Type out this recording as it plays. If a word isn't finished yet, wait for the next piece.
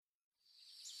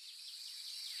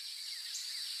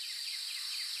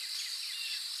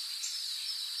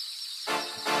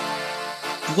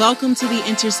Welcome to the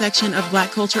intersection of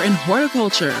Black culture and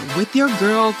horticulture with your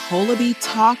girl, Cola B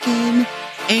talking.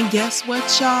 And guess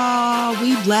what, y'all?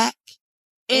 We Black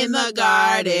in the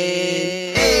garden.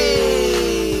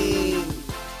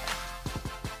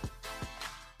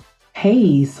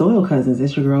 Hey, Soil Cousins,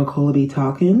 it's your girl, Cola B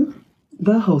talking.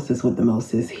 The hostess with the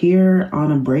mostest here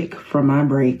on a break from my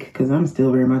break because I'm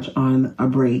still very much on a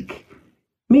break,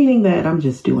 meaning that I'm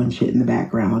just doing shit in the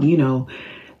background. You know,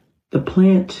 the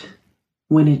plant,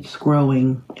 when it's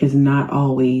growing, is not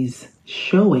always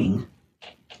showing.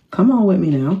 Come on with me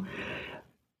now.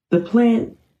 The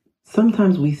plant,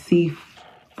 sometimes we see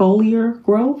foliar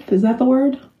growth. Is that the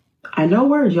word? I know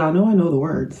words, y'all know I know the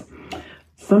words.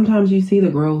 Sometimes you see the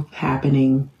growth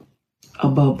happening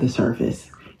above the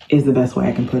surface, is the best way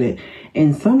I can put it.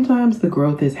 And sometimes the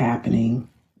growth is happening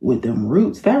with them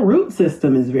roots. That root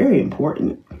system is very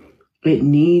important. It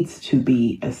needs to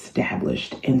be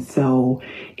established. And so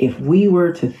if we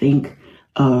were to think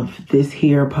of this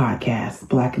here podcast,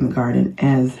 Black in the Garden,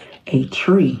 as a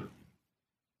tree,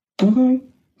 okay,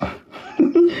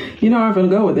 you know where I'm going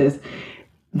to go with this.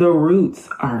 The roots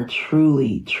are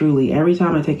truly, every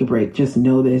time I take a break, just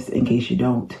know this in case you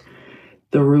don't.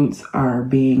 The roots are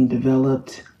being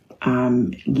developed. I'm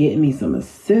getting me some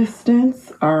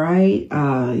assistance. All right.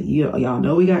 Y'all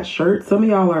know we got shirts. Some of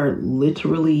y'all are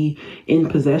literally in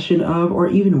possession of or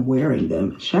even wearing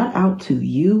them. Shout out to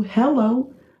you.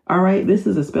 Hello. All right. This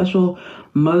is a special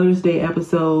Mother's Day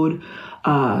episode.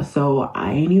 So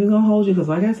I ain't even gonna hold you because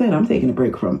like I said, I'm taking a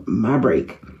break from my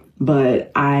break,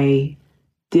 but I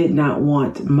did not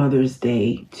want Mother's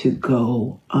Day to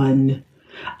go I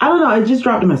don't know. It just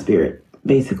dropped in my spirit.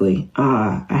 Basically,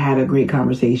 I had a great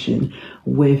conversation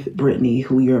with Brittany,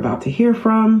 who you're about to hear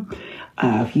from.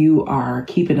 If you are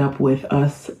keeping up with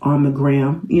us on the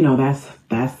gram, you know,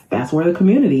 that's where the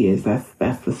community is.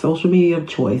 That's the social media of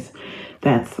choice.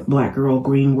 That's Black Girl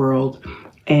Green World.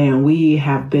 And we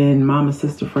have been mama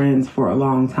sister friends for a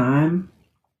long time.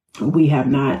 We have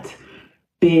not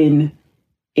been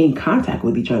in contact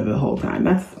with each other the whole time.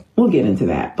 We'll get into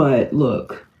that. But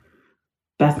look,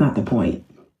 that's not the point.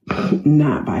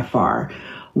 Not by far.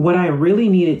 What I really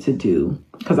needed to do,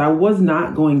 because I was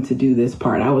not going to do this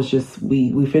part.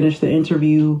 We finished the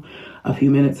interview a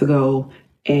few minutes ago,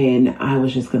 and I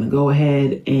was just going to go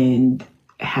ahead and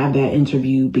have that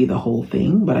interview be the whole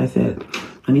thing. But I said,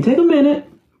 let me take a minute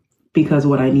because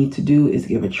what I need to do is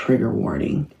give a trigger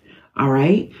warning. All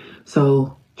right.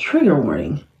 So trigger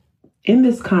warning in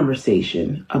this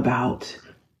conversation about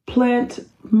plant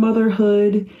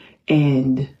motherhood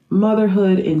and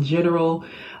motherhood in general.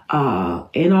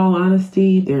 In all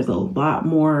honesty, there's a lot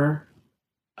more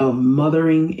of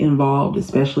mothering involved,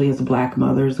 especially as Black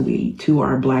mothers. We too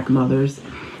are Black mothers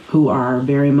who are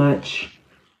very much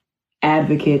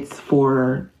advocates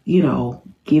for, you know,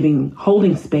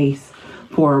 holding space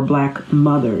for Black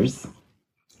mothers.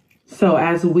 So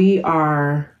as we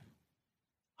are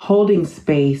holding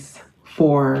space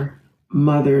for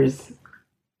mothers,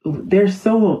 there's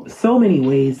so many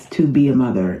ways to be a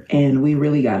mother, and we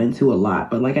really got into a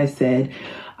lot. But like I said,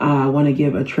 I want to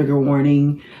give a trigger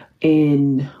warning.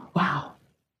 Wow,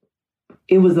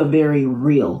 it was a very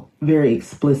real, very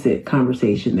explicit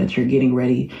conversation that you're getting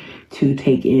ready to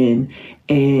take in.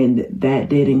 And that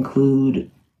did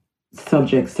include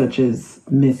subjects such as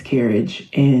miscarriage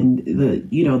and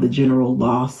the general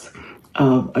loss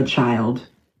of a child,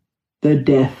 the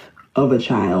death of a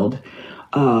child,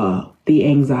 the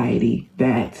anxiety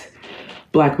that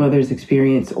Black mothers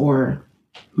experience or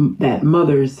that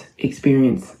mothers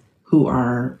experience who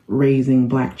are raising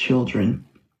Black children.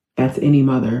 That's any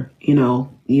mother. You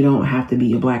know, you don't have to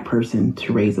be a Black person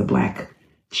to raise a Black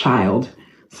child.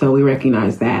 So we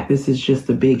recognize that. This is just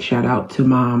a big shout out to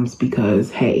moms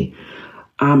because, hey,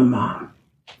 I'm a mom.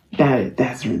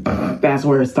 That's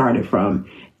where it started from.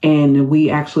 And we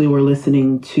actually were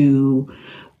listening to,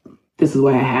 this is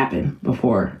what happened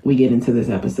before we get into this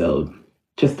episode.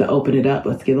 Just to open it up,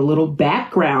 let's give a little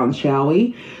background, shall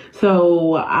we?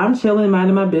 So I'm chilling,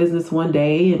 minding my business one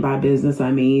day. And by business,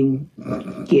 I mean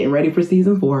getting ready for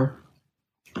season 4.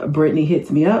 Brittany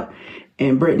hits me up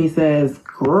and Brittany says,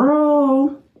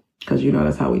 girl, because you know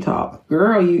that's how we talk.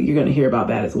 Girl, you're going to hear about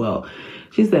that as well.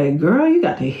 She said, girl, you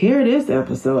got to hear this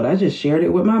episode. I just shared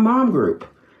it with my mom group,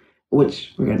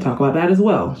 which we're going to talk about that as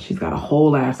well. She's got a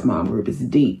whole ass mom group. It's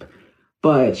deep.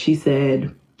 But she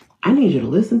said, I need you to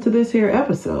listen to this here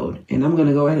episode. And I'm going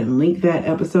to go ahead and link that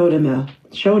episode in the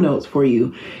show notes for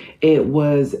you. It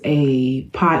was a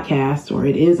podcast, or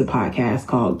it is a podcast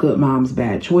called Good Moms,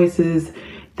 Bad Choices.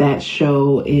 That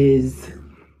show it's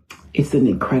an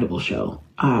incredible show.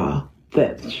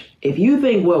 That if you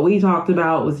think what we talked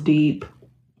about was deep,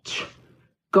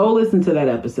 go listen to that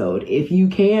episode. If you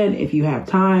can, if you have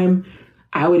time,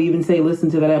 I would even say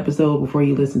listen to that episode before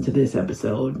you listen to this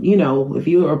episode. You know, if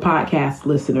you're a podcast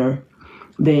listener,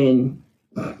 then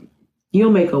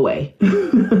you'll make a way.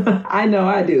 I know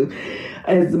I do,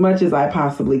 as much as I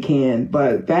possibly can.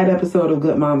 But that episode of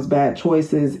Good Moms Bad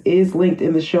Choices is linked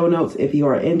in the show notes if you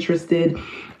are interested.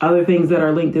 Other things that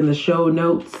are linked in the show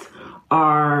notes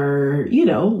are, you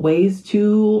know, ways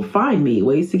to find me,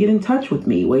 ways to get in touch with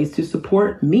me, ways to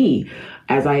support me.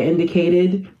 As I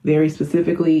indicated very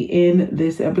specifically in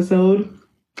this episode,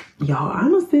 y'all,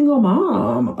 I'm a single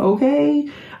mom, okay?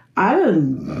 I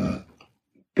done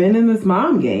been in this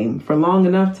mom game for long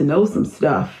enough to know some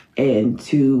stuff and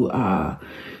to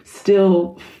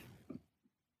still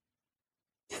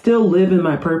live in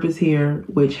my purpose here,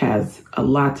 which has a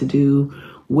lot to do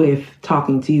with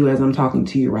talking to you as I'm talking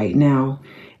to you right now,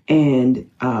 and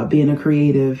being a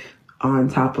creative on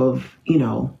top of, you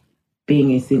know,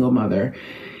 being a single mother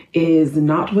is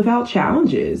not without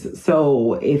challenges.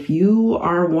 So if you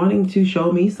are wanting to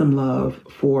show me some love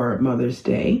for Mother's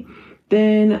Day,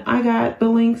 then I got the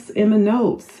links in the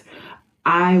notes.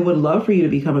 I would love for you to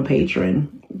become a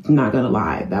patron. Not gonna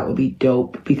lie, that would be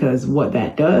dope, because what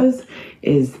that does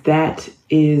is that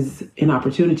is an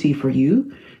opportunity for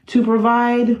you to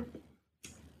provide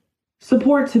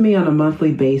support to me on a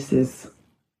monthly basis,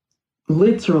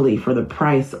 literally for the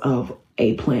price of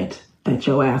a plant that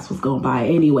your ass was gonna buy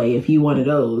anyway if you wanted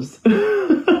those.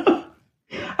 A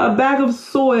bag of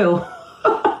soil.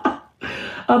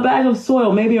 A bag of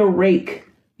soil, maybe a rake,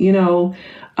 you know,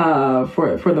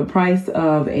 for the price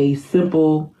of a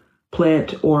simple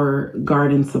plant or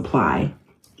garden supply.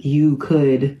 You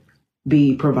could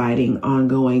be providing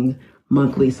ongoing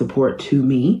monthly support to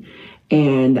me.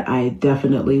 And I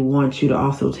definitely want you to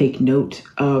also take note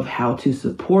of how to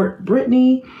support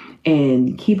Brittany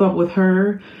and keep up with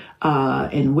her,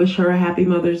 and wish her a happy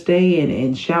Mother's Day,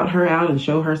 and shout her out and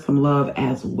show her some love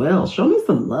as well. Show me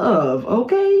some love,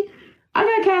 okay? I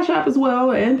got Cash App as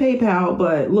well and PayPal,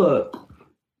 but look,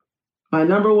 my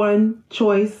number one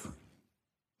choice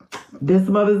this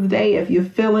Mother's Day, if you're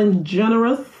feeling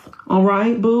generous, all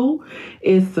right, boo,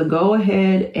 is to go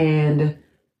ahead and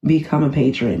become a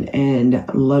patron, and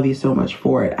love you so much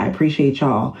for it. I appreciate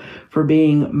y'all for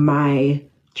being my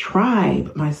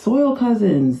tribe, my soil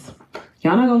cousins.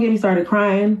 Y'all not gonna get me started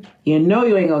crying. You know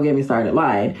you ain't gonna get me started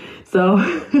lying. So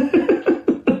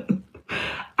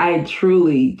I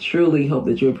truly, truly hope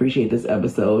that you appreciate this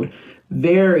episode.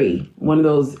 One of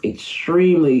those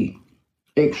extremely,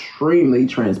 extremely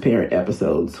transparent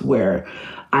episodes where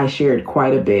I shared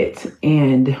quite a bit,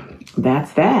 and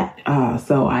that's that.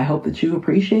 So I hope that you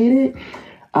appreciate it.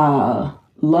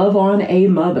 Love on a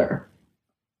mother.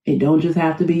 It don't just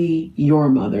have to be your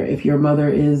mother. If your mother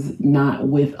is not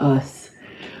with us,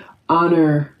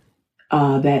 honor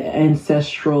that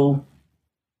ancestral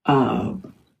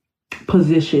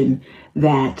position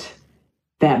that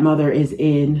mother is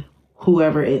in,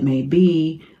 whoever it may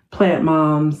be. Plant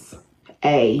moms,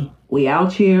 we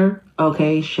out here.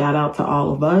 Okay, shout out to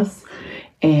all of us.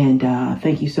 And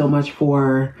thank you so much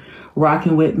for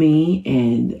rocking with me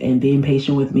and being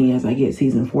patient with me as I get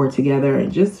season 4 together,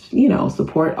 and just, you know,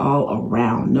 support all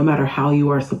around. No matter how you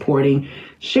are supporting,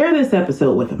 share this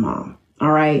episode with a mom.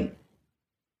 All right.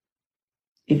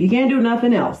 If you can't do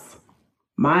nothing else,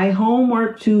 my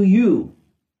homework to you,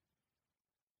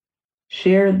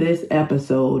 share this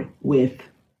episode with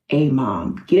a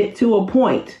mom. Get to a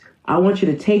point. I want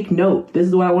you to take note. This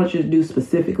is what I want you to do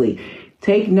specifically.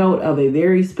 Take note of a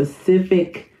very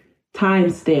specific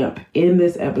timestamp in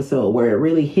this episode where it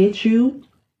really hits you.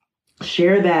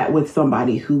 Share that with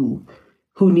somebody who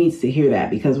needs to hear that,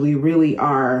 because we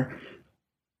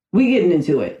getting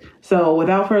into it. So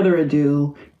without further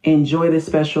ado, enjoy this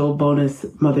special bonus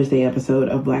Mother's Day episode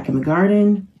of Black in the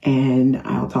Garden, and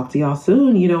I'll talk to y'all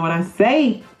soon. You know what I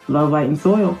say, love, light, and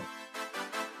soil.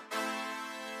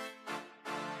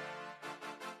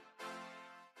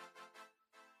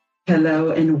 Hello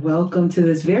and welcome to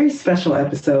this very special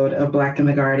episode of Black in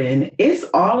the Garden. It's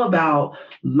all about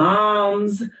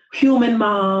moms, human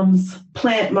moms,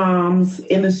 plant moms.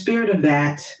 In the spirit of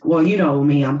that, well, you know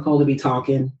me, I'm Cole to be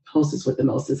talking, hostess with the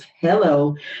mostest.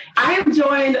 Hello. I am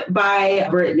joined by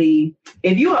Brittany.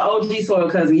 If you're an OG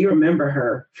Soil Cousin, you remember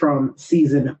her from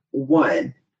season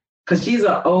 1, because she's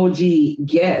an OG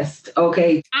guest,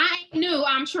 okay? I knew,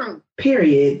 I'm true.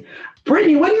 Period.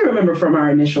 Brittany, what do you remember from our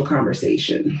initial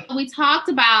conversation? We talked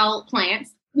about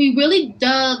plants. We really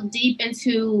dug deep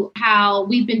into how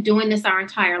we've been doing this our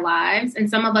entire lives, and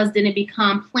some of us didn't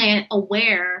become plant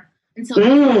aware until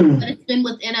it's been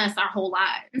within us our whole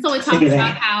lives. And so we talked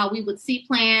about how we would see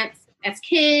plants, as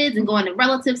kids and going to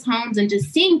relatives' homes and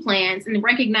just seeing plants and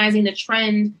recognizing the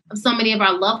trend of so many of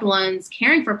our loved ones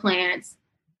caring for plants,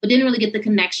 but didn't really get the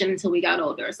connection until we got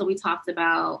older. So we talked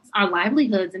about our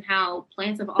livelihoods and how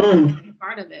plants have always been a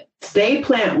part of it. Stay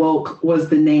Plant Woke was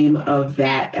the name of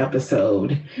that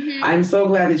episode. Mm-hmm. I'm so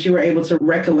glad that you were able to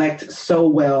recollect so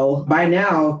well. By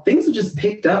now, things have just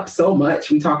picked up so much.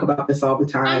 We talk about this all the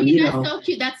time. That's so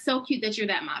cute. That's so cute that you're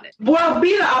that modest. Well,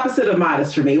 be the opposite of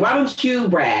modest for me. Why don't you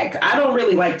brag? I don't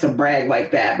really like to brag like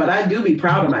that, but I do be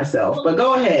proud of myself. But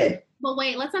go ahead. But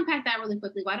wait, let's unpack that really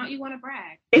quickly. Why don't you want to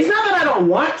brag? It's not that I don't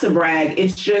want to brag.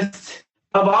 It's just,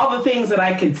 of all the things that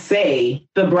I could say,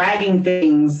 the bragging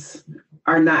things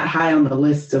are not high on the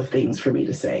list of things for me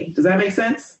to say. Does that make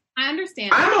sense? I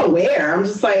understand. I'm aware. I'm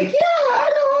just like, yeah,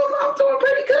 I know I'm doing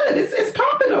pretty good. It's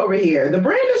popping over here. The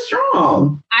brand is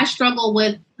strong. I struggle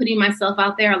with putting myself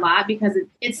out there a lot because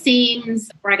it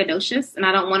seems braggadocious, and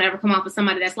I don't want to ever come off as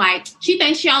somebody that's like, she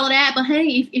thinks she all of that, but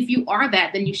hey, if you are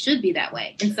that, then you should be that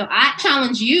way. And so I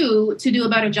challenge you to do a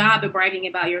better job at bragging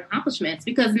about your accomplishments,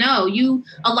 because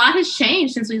a lot has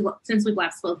changed since we've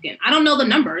last spoken. I don't know the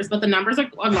numbers, but the numbers are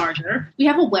larger. We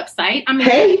have a website. I mean,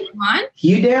 hey,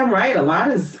 you damn right. A lot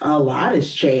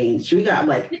has changed. We got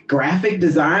like graphic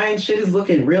design. Shit is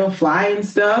looking real fly and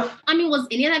stuff. I mean, was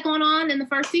any of that going on in the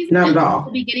first season? Not at all.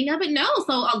 The beginning of it? No.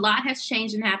 So a lot has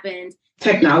changed and happened.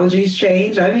 Technology's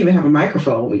changed. I didn't even have a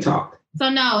microphone when we talked. So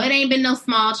no, it ain't been no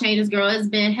small changes, girl. It's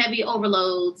been heavy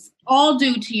overloads, all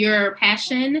due to your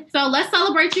passion. So let's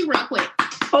celebrate you real quick.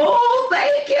 Oh,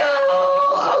 thank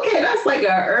you. Okay, that's like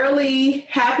an early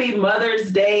happy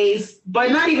Mother's Day, but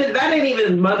that ain't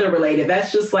even mother related.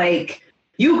 That's just like,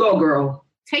 you go, girl.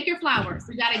 Take your flowers.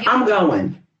 We gotta get. I'm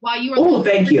going. While you were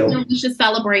thank you. We should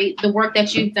celebrate the work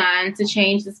that you've done to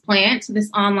change this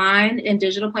online and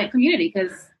digital plant community,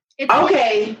 because it's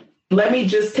okay. Let me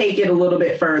just take it a little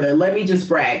bit further. Let me just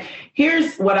brag.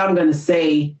 Here's what I'm going to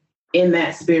say in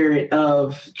that spirit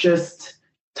of just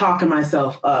talking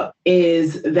myself up,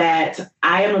 is that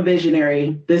I am a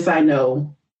visionary. This I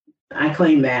know. I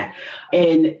claim that.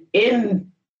 And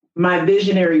in my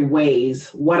visionary ways,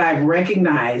 what I've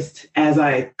recognized as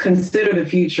I consider the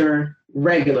future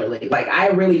regularly, like I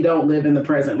really don't live in the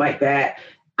present like that.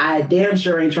 I damn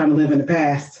sure ain't trying to live in the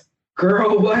past.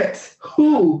 Girl, what?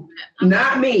 Who?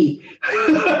 Not me.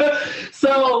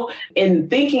 So in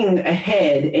thinking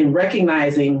ahead and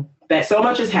recognizing that so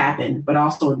much has happened, but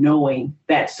also knowing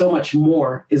that so much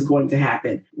more is going to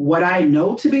happen, what I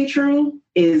know to be true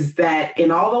is that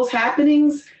in all those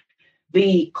happenings,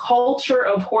 the culture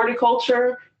of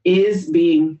horticulture is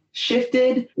being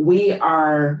shifted. We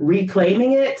are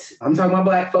reclaiming it. I'm talking about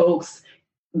Black folks,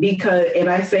 and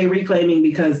I say reclaiming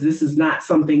because this is not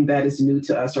something that is new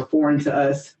to us or foreign to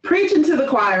us. Preaching to the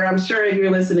choir, I'm sure if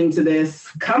you're listening to this,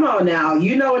 come on now.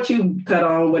 You know what you cut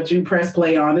on, what you press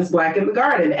play on is Black in the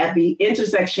Garden, at the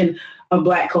intersection of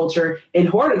Black culture and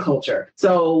horticulture.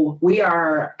 So we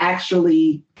are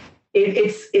actually... we're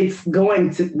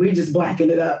just blacking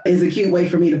it up is a cute way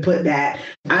for me to put that.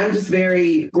 I'm just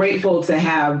very grateful to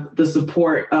have the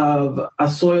support of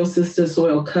a soil sister,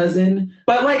 soil cousin,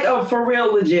 but like a for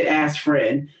real legit ass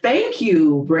friend. Thank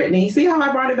you, Brittany. See how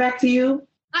I brought it back to you?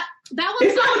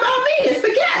 It's not about me, it's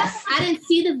the guest. I didn't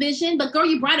see the vision, but girl,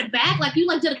 you brought it back. Like you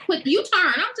did a quick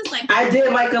U-turn. I'm just like, I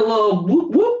did like a little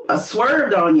whoop whoop, a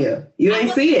swerved on you. You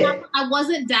didn't see it. I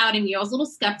wasn't doubting you. I was a little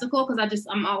skeptical because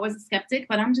I'm always a skeptic,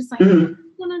 but I'm just like,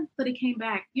 but it came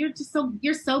back. You're so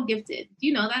gifted. Do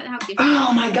you know that? How gifted?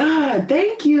 Oh my God,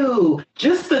 thank you.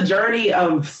 Just the journey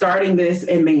of starting this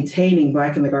and maintaining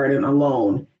Black in the Garden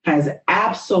alone has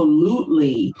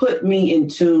absolutely put me in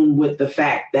tune with the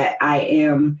fact that I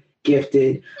am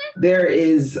gifted. There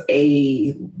is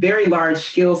a very large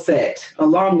skill set, a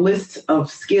long list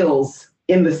of skills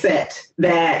in the set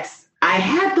that I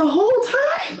had the whole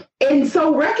time. And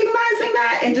so recognizing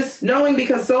that and just knowing,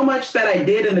 because so much that I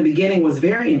did in the beginning was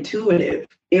very intuitive.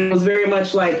 It was very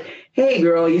much like, hey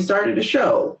girl, you started a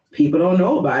show. People don't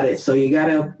know about it. So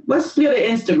let's get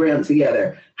an Instagram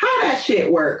together. How that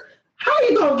shit work? How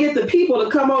you gonna get the people to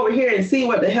come over here and see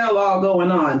what the hell all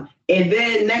going on? And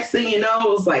then next thing you know, it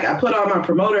was like I put on my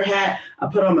promoter hat, I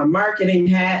put on my marketing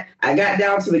hat, I got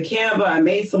down to the Canva, I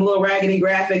made some little raggedy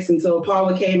graphics until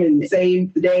Paula came and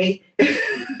saved the day.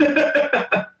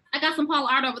 I got some Paula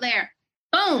art over there.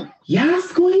 Boom.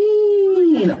 Yes,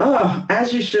 queen. Oh,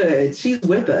 as you should. She's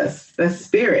with us. That's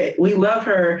spirit. We love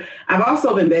her. I've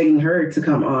also been begging her to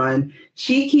come on.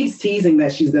 She keeps teasing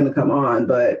that she's going to come on,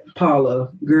 but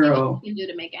Paula, girl. What you can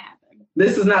do to make it happen.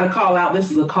 This is not a call out.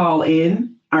 This is a call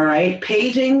in. All right.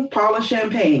 Paging Paula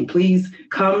Champagne. Please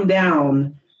come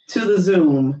down to the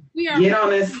Zoom. Get on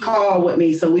this ready. call with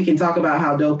me so we can talk about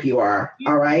how dope you are.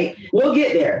 All right. We'll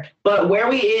get there. But where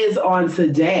we is on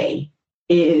today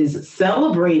is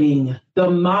celebrating the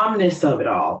momness of it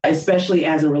all, especially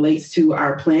as it relates to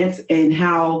our plants and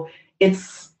how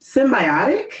it's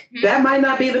symbiotic. Mm-hmm. That might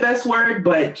not be the best word,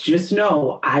 but just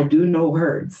know I do know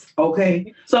words.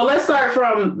 Okay. So let's start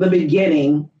from the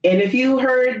beginning. And if you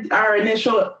heard our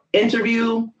initial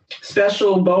interview,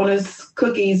 special bonus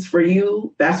cookies for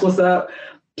you. That's what's up.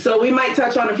 So we might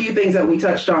touch on a few things that we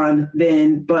touched on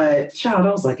then, but child,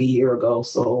 that was like a year ago.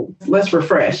 So let's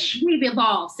refresh. We've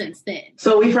evolved since then.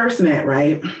 So we first met,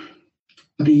 right?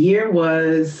 The year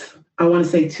was, I want to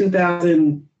say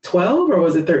 2012 or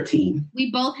was it 13?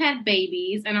 We both had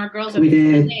babies and our girls are the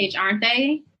same age, aren't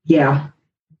they? Yeah.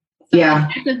 So yeah.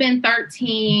 It must have been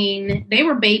 13. They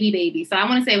were babies. So I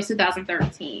want to say it was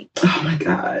 2013. Oh my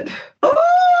God.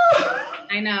 Oh!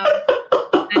 I know.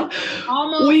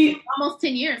 Almost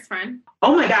 10 years, friend.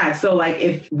 Oh my God. So like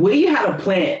if we had a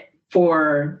plant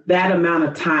for that amount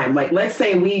of time, like let's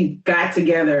say we got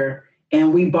together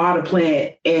and we bought a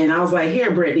plant and I was like,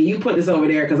 here, Brittany, you put this over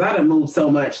there because I done moved so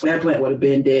much. That plant would have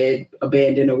been dead,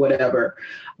 abandoned or whatever.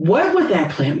 What would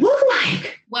that plant look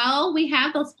like? Well, we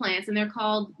have those plants and they're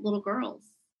called little girls.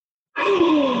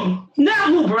 Now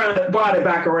who brought it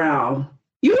back around?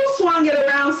 You swung it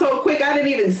around so quick, I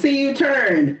didn't even see you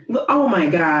turn. Oh my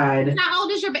God. How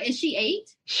old is your baby? Is she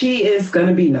 8? She is going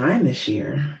to be 9 this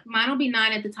year. Mine will be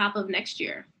 9 at the top of next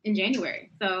year in January.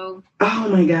 So. Oh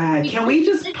my God. Can we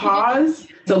just pause?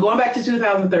 So going back to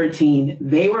 2013,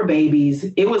 they were babies.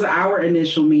 It was our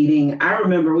initial meeting. I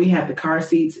remember we had the car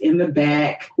seats in the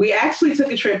back. We actually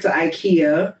took a trip to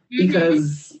IKEA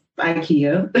because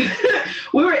IKEA.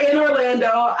 We were in Orlando.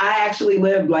 I actually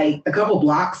lived like a couple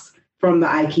blocks from the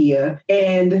IKEA.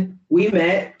 And we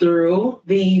met through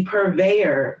the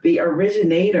purveyor, the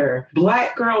originator,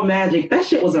 Black Girl Magic. That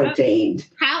shit was ordained.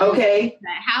 How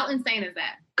insane is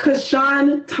that?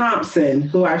 Kashawn Thompson,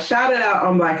 who I shouted out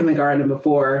on Black in the Garden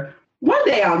before. One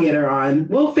day I'll get her on.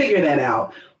 We'll figure that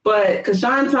out. But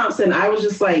Kashawn Thompson, I was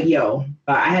just like,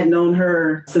 I had known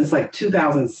her since like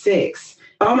 2006.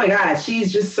 Oh my God,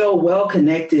 she's just so well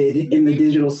connected in the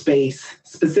digital space,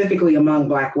 specifically among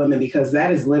Black women, because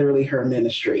that is literally her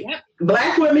ministry. Yep.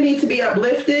 Black women need to be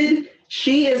uplifted.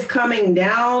 She is coming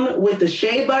down with the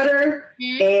shea butter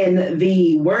and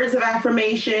the words of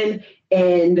affirmation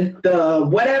and the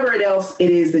whatever else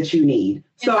it is that you need.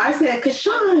 So I said,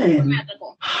 Kashawn,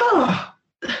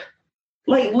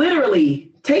 like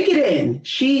literally take it in.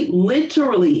 She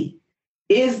literally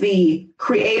is the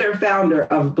creator founder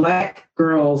of Black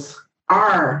Girls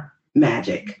Are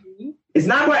Magic. It's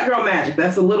not Black Girl Magic.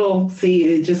 That's a little,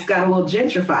 it just got a little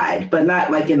gentrified, but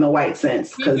not like in the white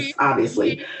sense, because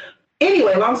obviously.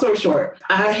 Anyway, long story short,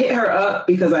 I hit her up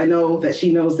because I know that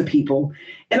she knows the people.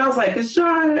 And I was like,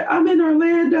 Kashawn, I'm in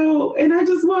Orlando and I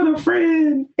just want a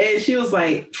friend. And she was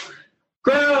like,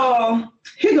 girl,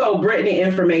 here go Brittany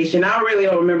information. I really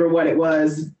don't remember what it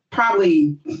was.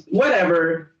 Probably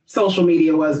whatever social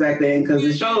media was back then, because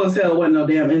it sure as hell wasn't no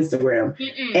damn Instagram.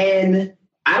 And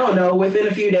I don't know, within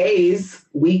a few days,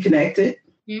 we connected.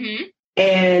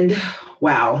 And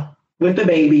wow, with the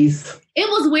babies. It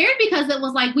was weird because it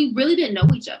was like we really didn't know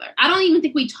each other. I don't even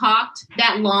think we talked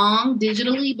that long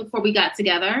digitally before we got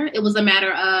together. It was a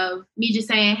matter of me just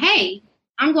saying, hey,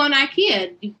 I'm going to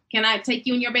IKEA. Can I take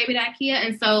you and your baby to IKEA?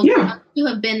 And so you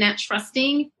have been that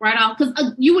trusting right off.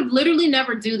 Because you would literally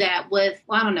never do that with,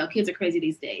 I don't know, kids are crazy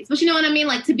these days. But you know what I mean?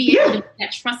 Like to be able to be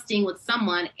that trusting with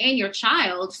someone and your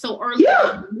child so early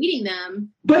meeting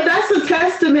them. But that's a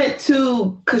testament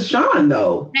to Kashawn,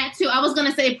 though. That too. I was going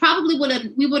to say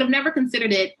we would have never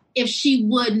considered it if she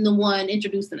wasn't the one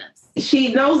introducing us.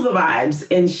 She knows the vibes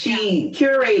and she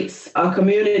curates a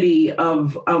community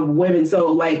of women.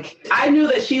 So like, I knew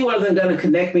that she wasn't going to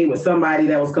connect me with somebody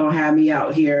that was going to have me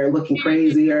out here looking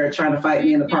crazy or trying to fight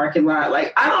me in the parking lot.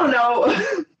 Like, I don't know.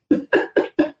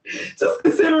 Just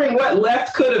considering what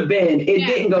left could have been, it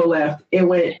didn't go left. It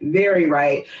went very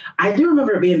right. I do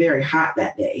remember it being very hot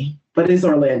that day, but it's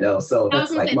Orlando. So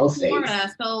that's like most Florida,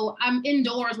 days. So I'm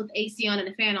indoors with AC on and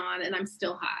a fan on and I'm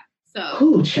still hot. So.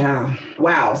 Ooh, child.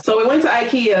 Wow. So we went to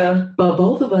IKEA, but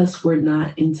both of us were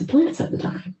not into plants at the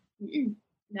time.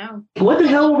 No. What the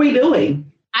hell were we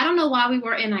doing? I don't know why we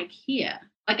were in IKEA.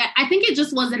 Like, I think it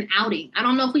just was an outing. I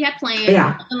don't know if we had plans.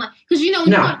 Yeah. Because, you know, when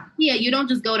you go to IKEA, you don't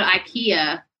just go to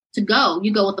IKEA to go.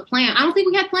 You go with the plan. I don't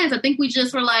think we had plans. I think we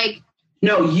just were like.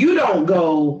 No, you don't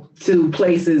go to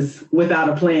places without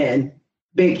a plan.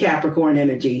 Big Capricorn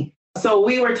energy. So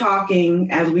we were talking,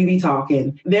 as we be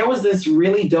talking, there was this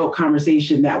really dope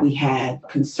conversation that we had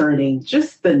concerning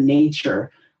just the nature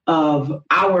of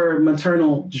our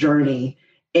maternal journey.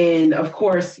 And of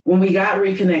course, when we got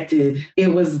reconnected, it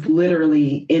was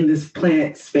literally in this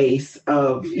plant space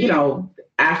of, you know,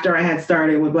 after I had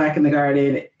started with Black in the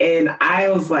Garden. And I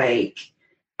was like,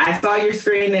 I saw your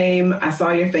screen name. I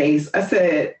saw your face. I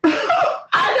said,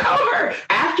 I know her.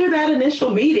 After that initial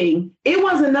meeting, it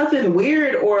wasn't nothing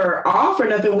weird or off or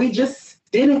nothing. We just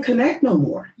didn't connect no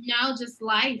more. No, just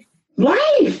life.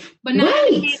 Life. But now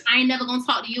right. I ain't never gonna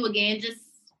talk to you again. Just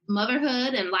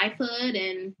motherhood and lifehood,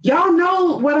 and y'all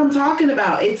know what I'm talking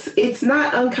about. It's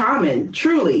not uncommon,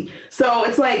 truly. So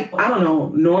it's like, I don't know,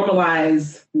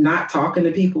 normalize not talking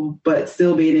to people, but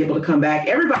still being able to come back.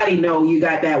 Everybody know you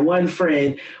got that one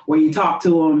friend where you talk to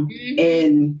them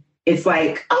and it's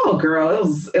like, oh girl,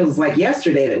 it was like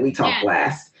yesterday that we talked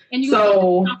last. And you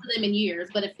haven't talked to them in years,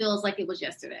 but it feels like it was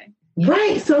yesterday.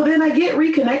 Right. So then I get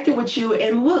reconnected with you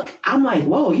and look, I'm like,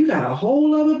 whoa, you got a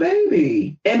whole other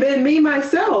baby. And then me,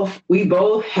 myself, we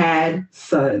both had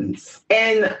sons.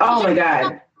 And oh my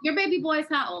God. Your baby boy is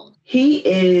how old? He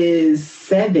is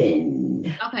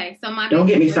 7. Okay. So my don't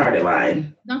get me started,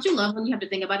 Line. Don't you love when you have to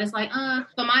think about it? It's like,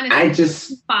 so mine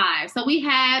is 5. So we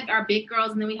had our big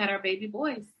girls and then we had our baby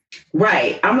boys.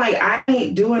 Right. I'm like, I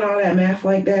ain't doing all that math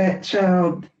like that,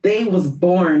 child. They was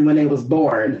born when they was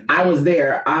born. I was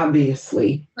there,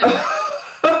 obviously.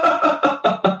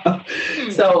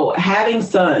 So having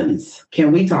sons,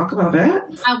 can we talk about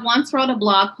that? I once wrote a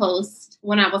blog post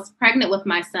when I was pregnant with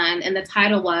my son, and the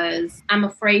title was, I'm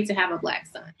afraid to have a Black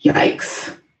son.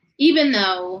 Yikes. Even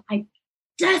though I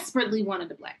desperately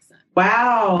wanted a Black son.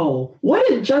 Wow. What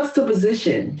a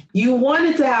juxtaposition. You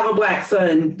wanted to have a Black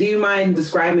son. Do you mind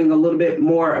describing a little bit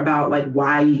more about like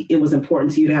why it was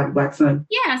important to you to have a Black son?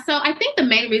 Yeah. So I think the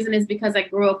main reason is because I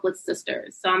grew up with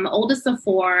sisters. So I'm the oldest of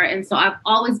 4. And so I've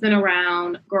always been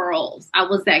around girls. I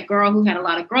was that girl who had a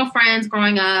lot of girlfriends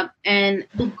growing up, and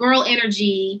the girl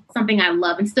energy, something I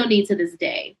love and still need to this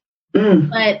day.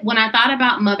 But when I thought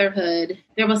about motherhood,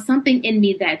 there was something in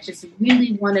me that just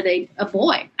really wanted a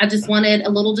boy. I just wanted a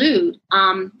little dude.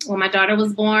 When my daughter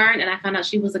was born and I found out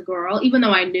she was a girl, even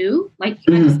though I knew, like,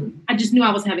 I just knew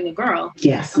I was having a girl.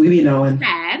 Yes, we be knowing.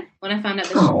 Sad when I found out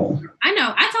that she was a girl. I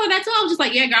know. I told her that too. I was just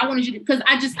like, yeah, girl, I wanted you to, because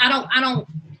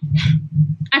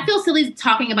I feel silly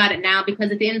talking about it now because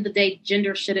at the end of the day,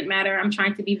 gender shouldn't matter. I'm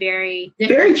trying to be very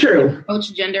true.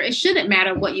 Approach gender. It shouldn't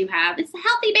matter what you have. It's a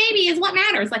healthy baby is what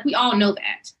matters. Like, we all know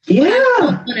that. Yeah. But I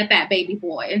was looking at that baby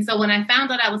boy. And so when I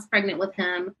found out I was pregnant with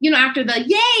him, you know, after the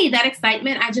yay, that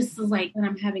excitement, I just was like, but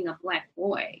I'm having a Black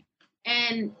boy.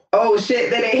 And oh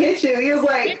shit, then it hit you. He was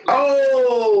like,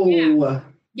 oh,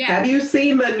 yeah. Have you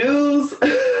seen the news?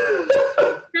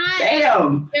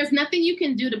 Damn. There's nothing you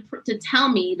can do to tell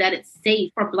me that it's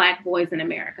safe for Black boys in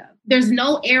America. There's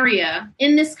no area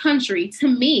in this country, to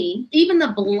me, even the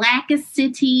blackest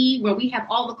city where we have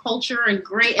all the culture and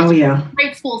great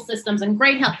school systems and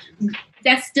great health,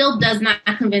 that still does not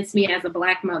convince me as a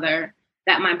Black mother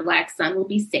that my Black son will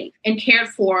be safe and cared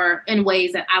for in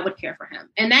ways that I would care for him.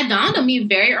 And that dawned on me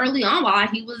very early on while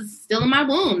he was still in my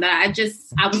womb, that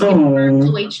I was giving birth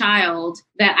to a child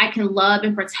that I can love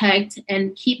and protect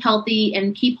and keep healthy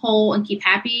and keep whole and keep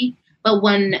happy. But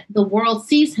when the world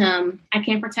sees him, I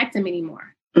can't protect him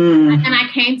anymore. And I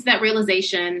came to that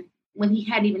realization when he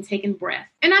hadn't even taken breath.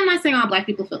 And I'm not saying all Black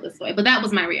people feel this way, but that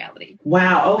was my reality.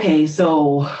 Wow. Okay.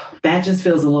 So that just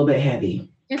feels a little bit heavy.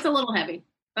 It's a little heavy.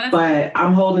 But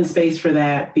I'm holding space for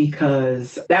that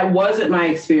because that wasn't my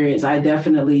experience. I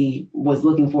definitely was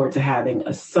looking forward to having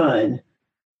a son.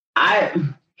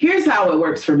 Here's how it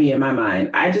works for me in my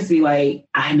mind. I just be like,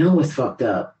 I know it's fucked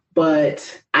up,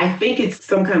 but I think it's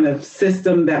some kind of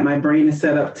system that my brain is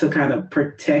set up to kind of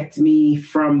protect me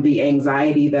from the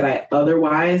anxiety that I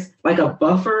otherwise, like a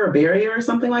buffer, a barrier or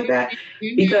something like that.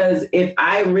 Because if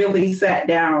I really sat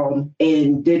down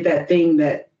and did that thing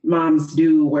that moms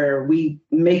do where we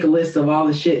make a list of all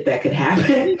the shit that could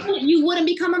happen, you wouldn't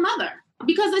become a mother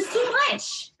because it's too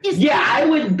much. I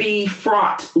would be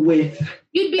fraught with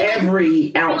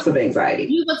every ounce of anxiety.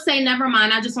 You would say, never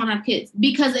mind, I just won't have kids,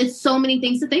 because it's so many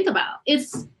things to think about.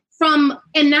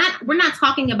 We're not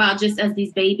talking about just as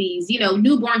these babies, you know,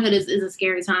 newbornhood is a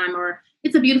scary time, or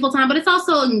it's a beautiful time, but it's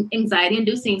also anxiety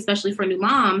inducing, especially for new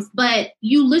moms. But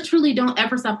you literally don't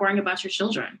ever stop worrying about your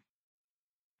children.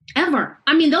 Ever.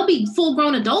 I mean, they'll be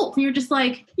full-grown adults, and you're just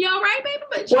like, you all right,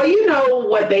 baby? Well, you know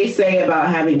what they say about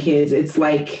having kids. It's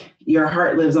like your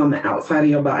heart lives on the outside of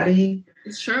your body.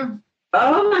 It's true.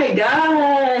 Oh my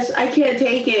gosh, I can't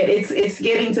take it. It's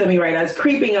getting to me right now. It's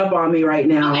creeping up on me right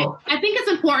now. Okay. I think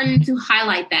it's important to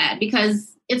highlight that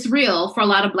because it's real for a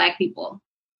lot of Black people.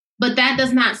 But that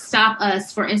does not stop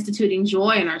us for instituting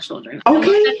joy in our children.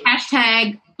 Okay.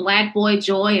 # Black boy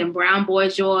joy and brown boy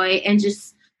joy. And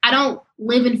just, I don't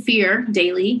live in fear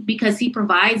daily because he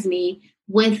provides me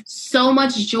with so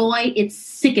much joy. It's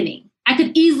sickening. I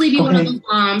could easily be one of those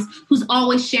moms who's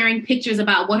always sharing pictures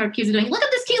about what her kids are doing. Look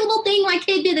at this cute little thing my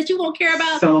kid did that you won't care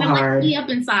about. So that hard. Me up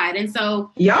inside. And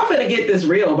so y'all finna get this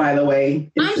real, by the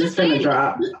way. It's just finna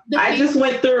drop. I just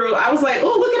went through, I was like,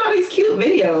 oh, look at all these cute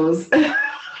videos.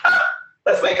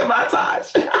 Let's make a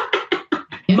montage.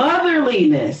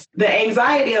 Motherliness. The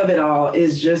anxiety of it all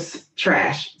is just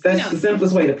trash. That's the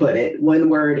simplest way to put it. One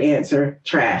word answer,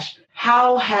 trash.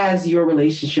 How has your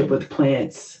relationship with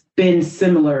plants been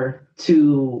similar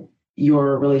to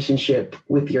your relationship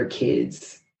with your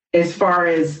kids? As far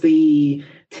as the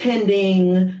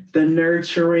tending, the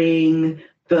nurturing,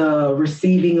 the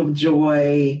receiving of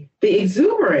joy, the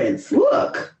exuberance.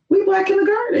 Look, we Black in the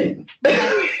Garden.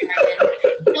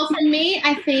 So for me,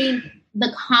 I think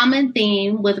the common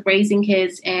theme with raising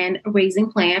kids and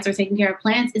raising plants or taking care of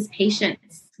plants is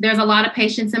patience. There's a lot of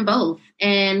patience in both.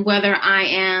 And whether I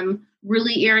am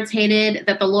really irritated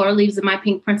that the laurel leaves in my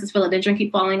pink Princess philodendron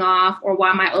keep falling off, or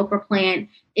why my okra plant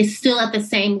is still at the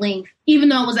same length, even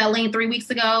though it was at length 3 weeks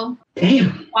ago,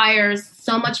 it requires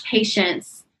so much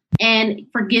patience and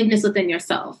forgiveness within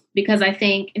yourself. Because I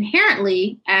think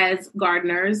inherently as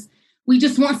gardeners, we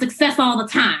just want success all the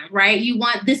time, right? You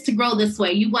want this to grow this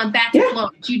way. You want that to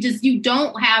flourish. You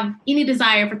don't have any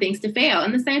desire for things to fail.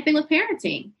 And the same thing with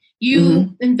parenting.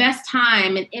 You invest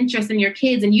time and interest in your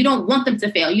kids and you don't want them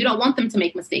to fail. You don't want them to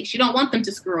make mistakes. You don't want them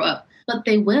to screw up, but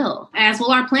they will, as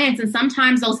will our plants. And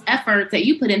sometimes those efforts that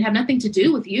you put in have nothing to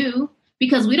do with you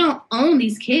because we don't own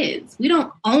these kids. We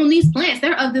don't own these plants.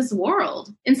 They're of this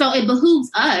world. And so it behooves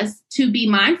us to be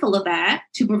mindful of that,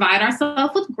 to provide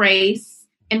ourselves with grace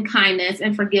and kindness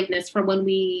and forgiveness for when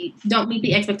we don't meet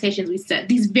the expectations we set,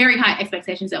 these very high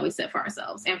expectations that we set for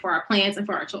ourselves and for our plants and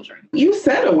for our children. You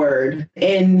said a word,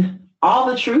 and all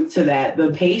the truth to that.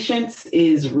 The patience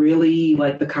is really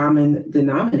like the common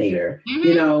denominator,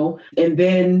 you know? And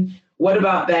then what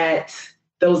about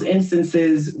those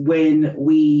instances when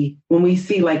we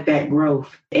see like that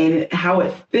growth and how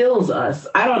it fills us?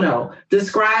 I don't know.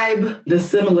 Describe the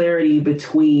similarity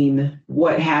between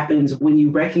what happens when you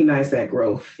recognize that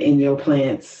growth in your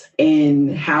plants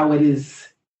and how it is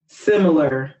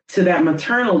similar to that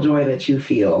maternal joy that you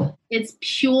feel. It's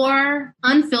pure,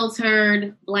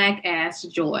 unfiltered, black ass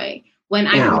joy. When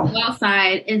I go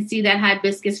outside and see that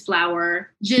hibiscus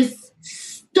flower, just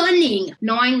stunning,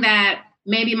 knowing that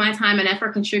maybe my time and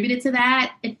effort contributed to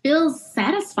that, it feels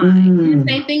satisfying. And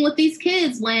the same thing with these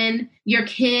kids. When your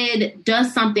kid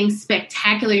does something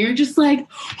spectacular, you're just like,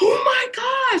 oh my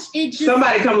gosh.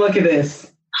 Somebody come look at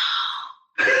this.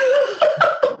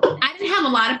 I didn't have a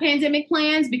lot of pandemic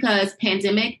plans because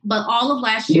pandemic, but all of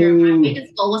last year, my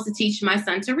biggest goal was to teach my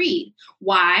son to read.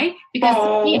 Why? Because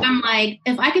to me, I'm like,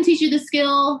 if I can teach you the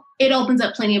skill, it opens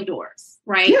up plenty of doors.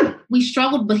 Right? Yeah. We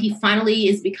struggled, but he finally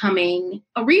is becoming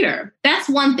a reader. That's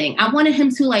one thing. I wanted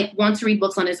him to want to read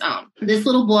books on his own. This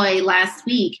little boy last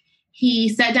week, he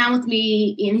sat down with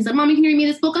me and he's like, Mommy, can you read me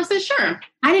this book? I said, sure.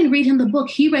 I didn't read him the book.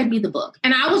 He read me the book.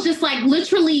 And I was just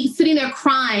literally sitting there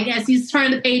crying as he's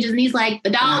turning the pages and he's like, the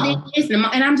dog did this. And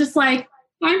I'm just like,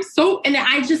 and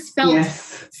I just felt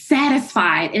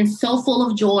satisfied and so full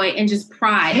of joy and just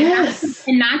pride. Yes.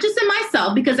 And not just in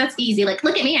myself, because that's easy. Look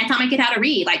at me. I taught my kid how to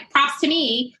read. Props to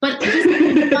me. But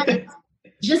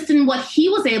just in what he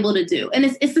was able to do. And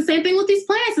it's the same thing with these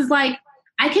plants. It's like,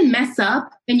 I can mess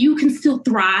up and you can still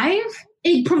thrive.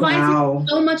 It provides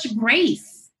so much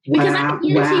grace. Because I can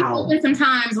guarantee you some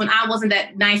times when I wasn't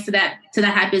that nice to that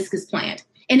hibiscus plant.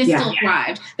 And it still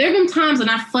thrived. There have been times when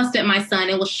I fussed at my son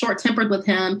and was short-tempered with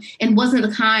him and wasn't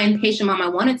the kind, patient mom I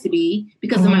wanted to be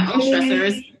because of my own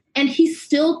stressors. And he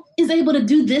still is able to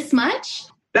do this much.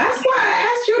 That's why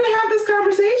I asked you to have this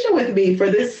conversation with me for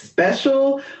this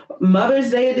special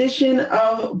Mother's Day edition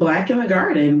of Black in the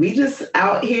Garden. We just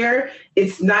out here.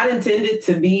 It's not intended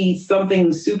to be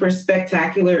something super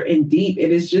spectacular and deep.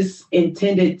 It is just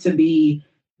intended to be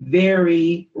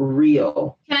very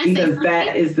real. Because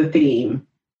that is the theme.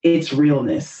 It's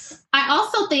realness. I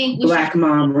also think Black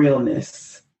mom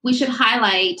realness. We should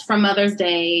highlight for Mother's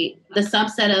Day the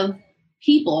subset of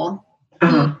people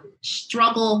who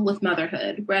struggle with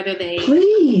motherhood, whether they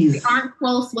aren't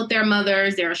close with their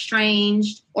mothers, they're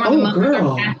estranged, or the mothers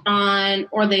are passed on,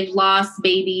 or they've lost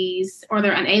babies, or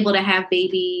they're unable to have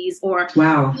babies, or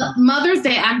Mother's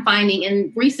Day, I'm finding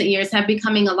in recent years have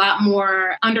becoming a lot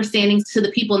more understanding to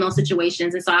the people in those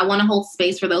situations. And so I want to hold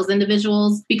space for those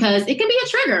individuals because it can be a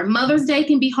trigger. Mother's Day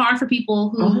can be hard for people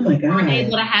who aren't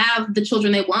able to have the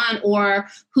children they want, or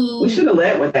who... We should have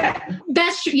led with that.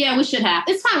 That's true. Yeah, we should have.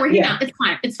 It's fine. We're here now. It's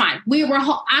fine. It's fine.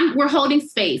 We're holding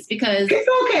space because...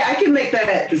 It's okay. I can make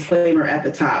that disclaimer at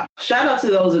the top. Shout out to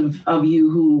those of you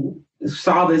who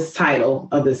saw this title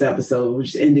of this episode,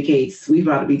 which indicates we've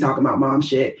about to be talking about mom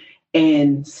shit,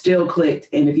 and still clicked.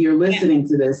 And if you're listening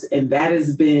to this and that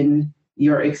has been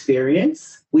your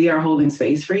experience, we are holding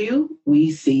space for you.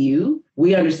 We see you.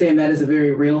 We understand that is a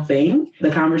very real thing.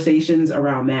 The conversations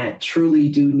around that truly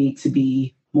do need to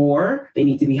be more. They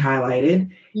need to be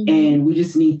highlighted. Mm-hmm. And we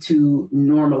just need to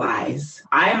normalize.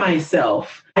 I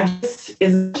myself, as much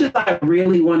as I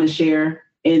really want to share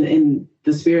in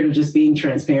the spirit of just being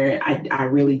transparent, I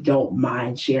really don't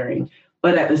mind sharing.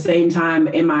 But at the same time,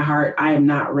 in my heart, I am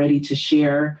not ready to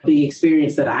share the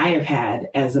experience that I have had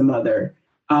as a mother.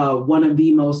 One of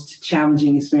the most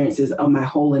challenging experiences of my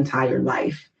whole entire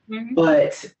life. Mm-hmm.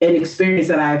 But an experience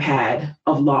that I've had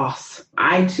of loss.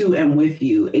 I too am with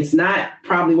you. It's not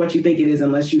probably what you think it is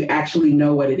unless you actually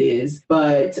know what it is.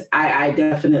 But I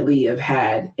definitely have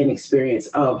had an experience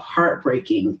of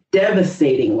heartbreaking,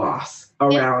 devastating loss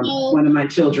around one of my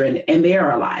children, and they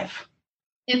are alive.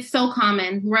 It's so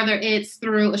common, whether it's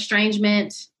through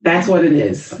estrangement. That's what it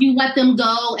is. You let them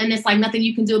go and it's like nothing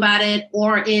you can do about it,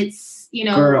 or it's,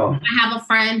 I have a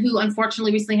friend who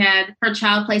unfortunately recently had her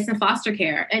child placed in foster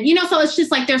care. And, so it's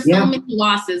just like there's so many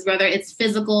losses, whether it's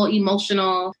physical,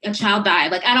 emotional, a child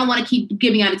died. Like, I don't want to keep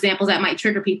giving out examples that might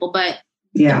trigger people, but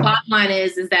the bottom line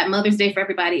is that Mother's Day for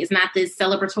everybody is not this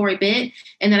celebratory bit.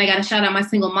 And then I got to shout out my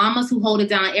single mamas who hold it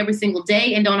down every single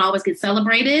day and don't always get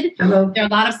celebrated. Hello. There are a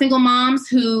lot of single moms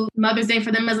who Mother's Day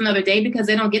for them is another day because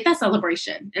they don't get that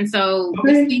celebration. And so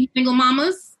single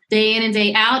mamas, day in and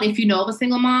day out, if you know of a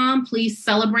single mom, please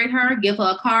celebrate her, give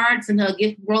her a card, send her a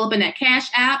gift, roll up in that Cash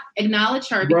App, acknowledge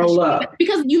her.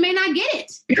 Because you may not get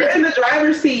it. You're in the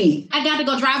driver's seat. I got to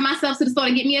go drive myself to the store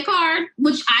to get me a card,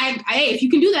 which if you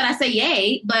can do that, I say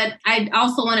yay. But I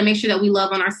also want to make sure that we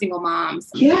love on our single moms.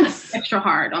 Yes. Extra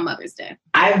hard on Mother's Day.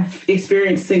 I've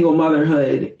experienced single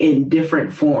motherhood in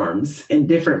different forms, in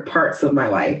different parts of my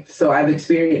life. So I've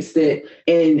experienced it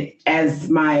as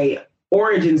my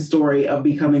origin story of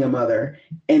becoming a mother.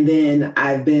 And then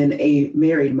I've been a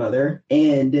married mother.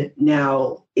 And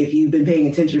now, if you've been paying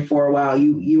attention for a while,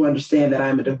 you understand that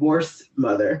I'm a divorced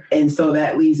mother. And so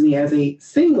that leaves me as a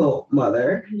single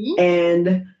mother. Mm-hmm.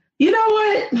 And you know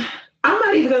what? I'm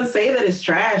not even going to say that it's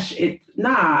trash.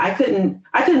 I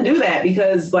couldn't do that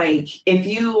because, like, if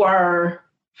you are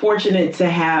fortunate to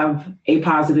have a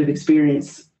positive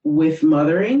experience with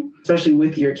mothering, especially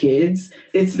with your kids,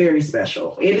 it's very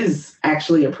special. It is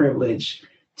actually a privilege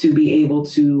to be able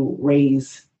to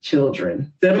raise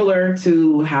children, similar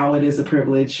to how it is a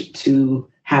privilege to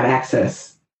have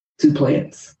access to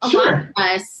plants. A lot of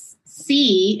us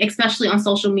see, especially on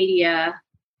social media,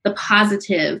 the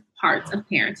positive parts of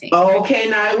parenting. Okay,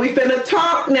 now we finna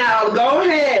talk now. Go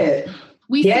ahead.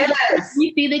 We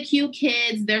see the cute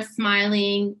kids. They're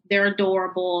smiling. They're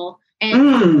adorable.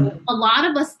 And a lot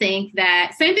of us think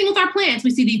that, same thing with our plants, we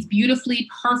see these beautifully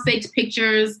perfect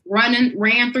pictures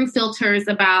ran through filters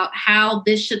about how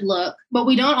this should look. But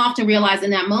we don't often realize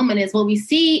in that moment is what we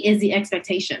see is the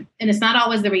expectation. And it's not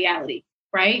always the reality,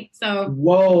 right? So,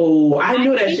 whoa, I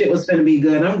knew that shit was going to be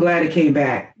good. I'm glad it came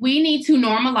back. We need to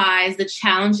normalize the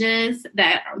challenges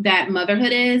that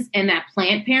motherhood is and that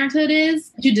plant parenthood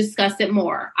is, to discuss it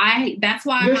more. That's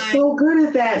why you're so good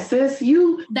at that, sis.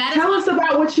 Tell us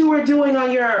about what you were doing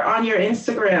on your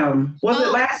Instagram. Was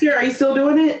it last year? Are you still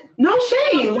doing it? No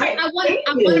shame.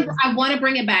 I want to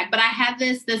bring it back, but I have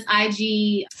this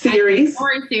IG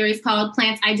series called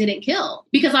Plants I Didn't Kill,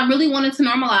 because I really wanted to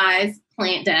normalize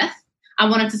plant death. I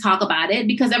wanted to talk about it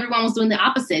because everyone was doing the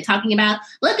opposite, talking about,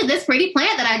 look at this pretty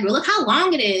plant that I grew. Look how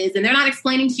long it is. And they're not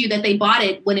explaining to you that they bought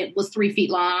it when it was 3 feet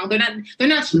long. They're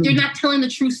not telling the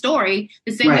true story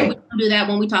the same way we don't do that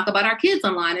when we talk about our kids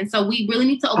online. And so we really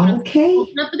need to open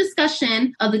up the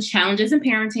discussion of the challenges in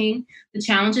parenting, the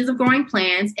challenges of growing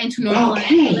plants, and to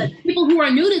normalize that people who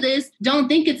are new to this don't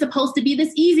think it's supposed to be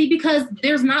this easy, because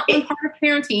there's not one part of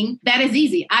parenting that is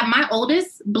easy. My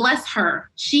oldest, bless her,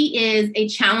 she is a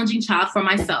challenging child for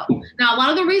myself. Now, a lot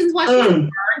of the reasons why she's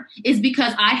hard is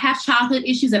because I have childhood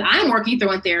issues that I'm working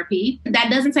through in therapy. That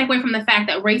doesn't take away from the fact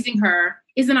that raising her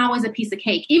isn't always a piece of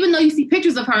cake. Even though you see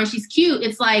pictures of her and she's cute,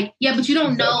 it's like, yeah, but you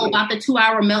don't know about the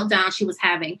 2-hour meltdown she was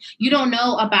having. You don't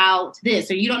know about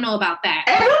this, or you don't know about that.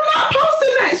 And I'm not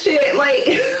posting that shit. Like,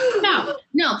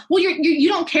 no. Well, you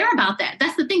don't care about that.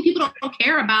 That's the thing. People don't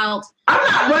care about.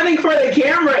 I'm not running for the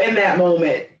camera in that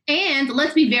moment. And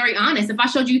let's be very honest. If I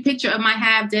showed you a picture of my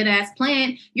half dead ass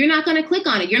plant, you're not going to click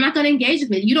on it. You're not going to engage with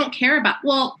me. You don't care about,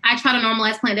 well, I try to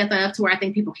normalize plant death enough to where I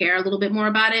think people care a little bit more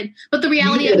about it. But the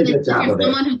reality is, if you're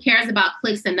someone who cares about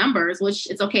clicks and numbers, which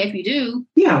it's okay if you do,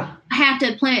 a half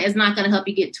dead plant is not going to help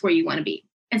you get to where you want to be.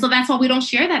 And so that's why we don't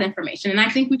share that information. And I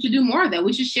think we should do more of that.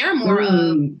 We should share more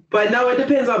of. But no, it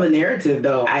depends on the narrative,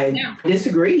 though. I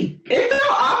disagree. It's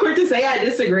so awkward to say I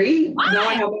disagree,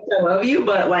 knowing how much I love you.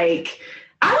 But like,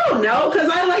 I don't know, because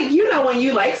I like, you know, when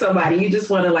you like somebody, you just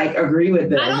want to like agree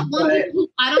with them.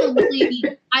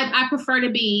 I prefer to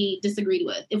be disagreed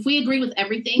with. If we agree with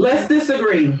everything. Let's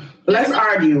disagree. Let's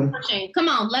argue. Come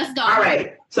on, let's go. All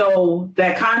right. So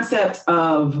that concept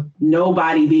of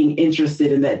nobody being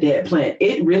interested in that dead plant,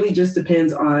 it really just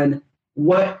depends on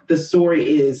what the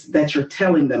story is that you're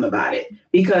telling them about it.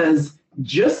 Because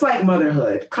just like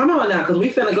motherhood, come on now, because we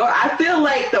finna go. I feel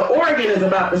like the organ is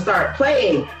about to start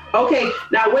playing. Okay,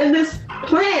 now when this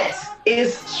plant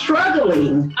is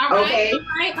struggling, okay,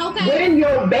 when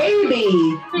your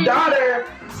baby, daughter,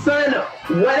 son,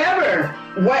 whatever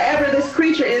this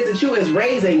creature is that you is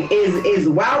raising is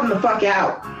wilding the fuck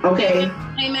out, okay?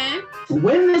 Amen.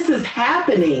 When this is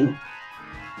happening,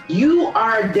 you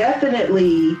are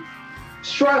definitely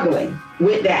struggling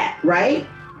with that, right?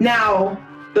 Now,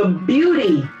 the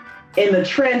beauty and the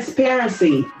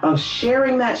transparency of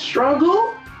sharing that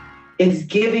struggle is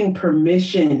giving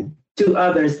permission to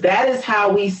others. That is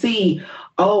how we see,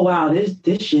 oh, wow, this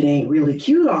shit ain't really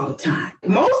cute all the time.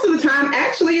 Most of the time,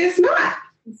 actually, it's not.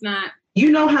 It's not.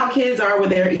 You know how kids are with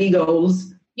their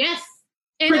egos. Yes.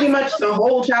 Pretty much the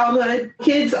whole childhood.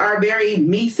 Kids are very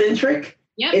me-centric.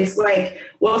 Yep. It's like,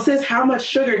 well, sis, how much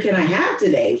sugar can I have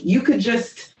today? You could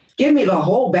just give me the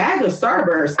whole bag of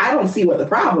Starburst. I don't see what the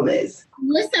problem is.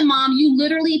 Listen, Mom, you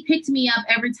literally picked me up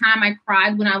every time I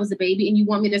cried when I was a baby, and you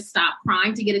want me to stop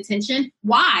crying to get attention.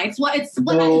 Why? You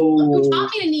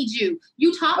taught me to need you.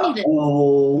 You taught me this.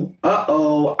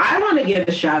 I want to give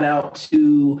a shout out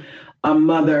to a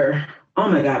mother. Oh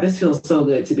my God, this feels so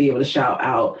good to be able to shout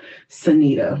out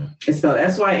Synitta. It's spelled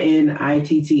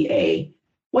Synitta.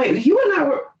 Wait, you and I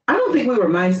were, I don't think we were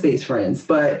MySpace friends,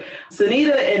 but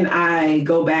Synitta and I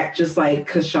go back just like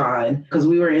Kashawn, because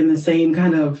we were in the same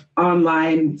kind of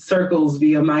online circles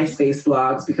via MySpace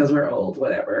blogs, because we're old,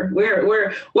 whatever.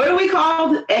 We're what are we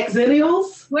called?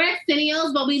 Exennials? We're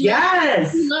Exennials, but we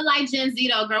look like Gen Z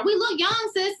though, girl. We look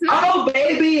young, sis. Oh,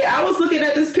 baby. I was looking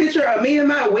at this picture of me in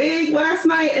my wig last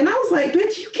night, and I was like,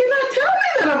 bitch, you cannot tell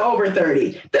me that I'm over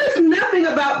 30. There's nothing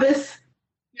about this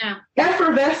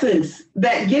effervescence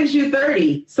that gives you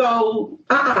 30. So,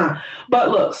 But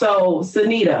look, so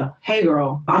Synitta, hey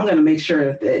girl, I'm going to make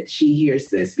sure that she hears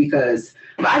this, because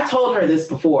I told her this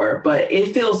before, but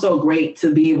it feels so great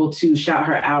to be able to shout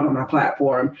her out on my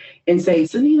platform and say,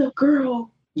 Synitta,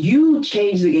 girl, you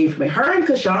changed the game for me. Her and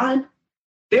Kashawn,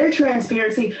 their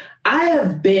transparency. I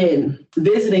have been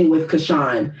visiting with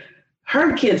Kashawn.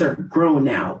 Her kids are grown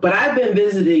now, but I've been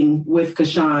visiting with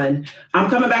Kashawn. I'm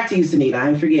coming back to you, Synitta.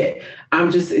 I forget.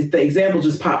 The example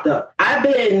just popped up. I've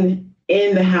been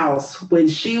in the house when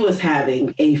she was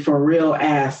having a for real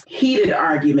ass heated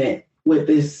argument with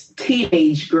this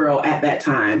teenage girl at that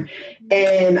time.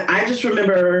 And I just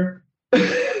remember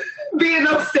being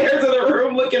upstairs in the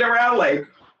room looking around like,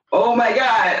 oh my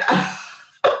God.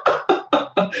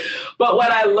 But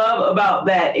what I love about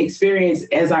that experience,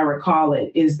 as I recall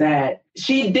it, is that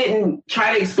she didn't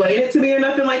try to explain it to me or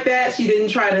nothing like that. She didn't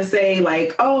try to say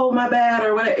like, oh, my bad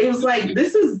or whatever. It was like,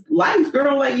 this is life,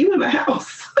 girl, like you in the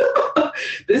house.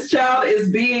 This child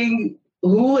is being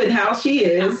who and how she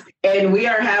is. And we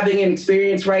are having an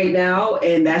experience right now.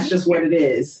 And that's just what it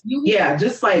is. Yeah,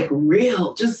 just like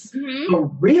real, just the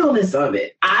realness of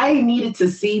it. I needed to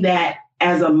see that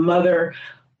as a mother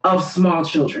of small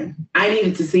children. I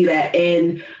needed to see that.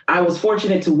 And I was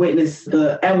fortunate to witness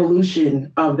the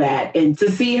evolution of that and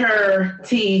to see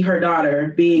her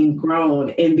daughter, being grown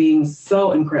and being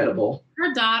so incredible.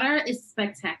 Her daughter is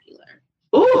spectacular.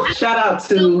 Ooh, shout out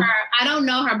to her. I don't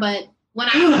know her, but when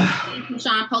I see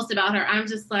Sean post about her, I'm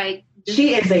just like,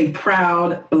 she is a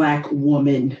proud Black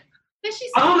woman.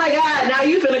 Oh my God, now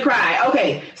you finna cry.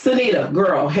 Okay, Synitta,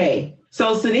 girl, hey.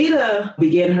 So Sunita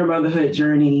began her motherhood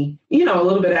journey, a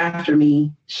little bit after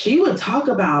me. She would talk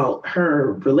about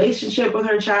her relationship with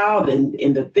her child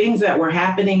and the things that were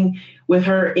happening with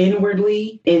her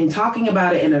inwardly, and talking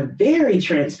about it in a very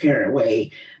transparent way,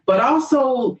 but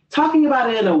also talking about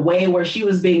it in a way where she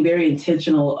was being very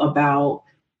intentional about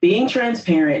being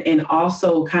transparent and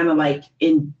also kind of like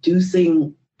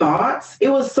inducing thoughts. It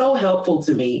was so helpful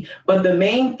to me. But the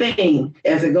main thing,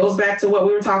 as it goes back to what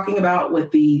we were talking about with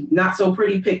the not so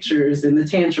pretty pictures and the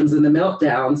tantrums and the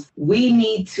meltdowns, we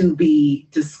need to be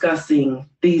discussing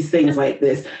these things like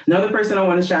this. Another person I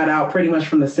want to shout out pretty much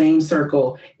from the same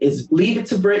circle is Leave It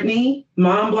to Brittany,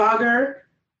 mom blogger,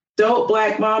 dope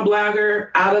Black mom blogger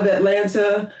out of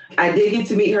Atlanta. I did get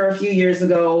to meet her a few years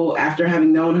ago after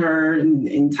having known her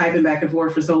and typing back and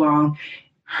forth for so long.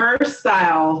 Her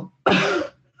style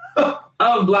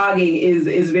of blogging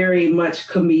is very much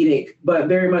comedic, but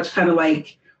very much kind of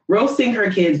like roasting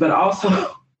her kids, but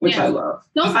also, which I love.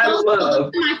 Those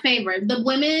are my favorite. The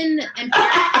women and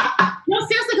no,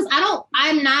 seriously, because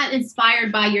I'm not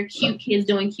inspired by your cute kids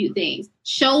doing cute things.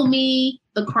 Show me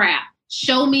the crap.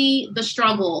 Show me the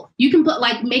struggle. You can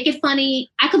make it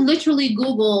funny. I could literally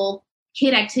Google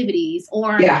kid activities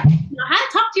or how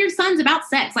to talk to your sons about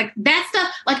sex. Like that stuff.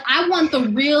 Like I want the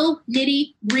real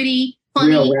nitty gritty,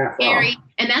 funny, scary.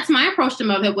 And that's my approach to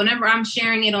motherhood. Whenever I'm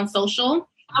sharing it on social,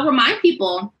 I'll remind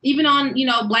people, even on,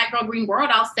 Black Girl Green World,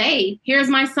 I'll say, here's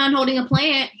my son holding a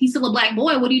plant. He's still a Black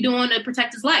boy. What are you doing to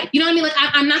protect his life? You know what I mean? Like,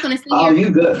 I'm not going to sit here. Oh, you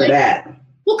good for that.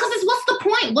 Well, because what's the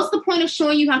point? What's the point of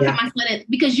showing you how to keep my son?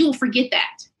 Because you will forget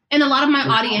that. And a lot of my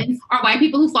audience are white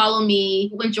people who follow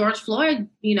me when George Floyd,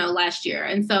 last year.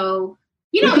 And so,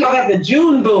 we call that the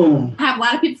June boom. I have a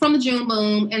lot of people from the June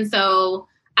boom. And so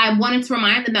I wanted to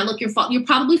remind them that, look, you're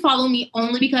probably following me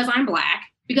only because I'm Black.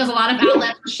 Because a lot of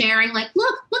outlets are sharing, like,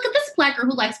 look at this Black girl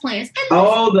who likes plants. And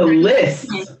the list.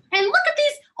 And look at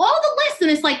these, all the lists.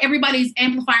 And it's like everybody's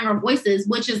amplifying our voices,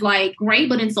 which is like great,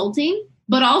 but insulting.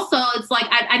 But also it's like,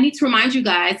 I need to remind you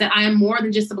guys that I am more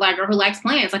than just a Black girl who likes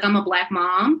plants. Like I'm a Black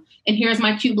mom and here's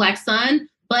my cute Black son.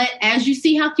 But as you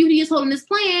see how cute he is holding this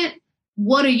plant,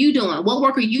 what are you doing? What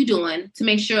work are you doing to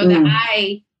make sure that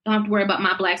I don't have to worry about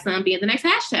my Black son being the next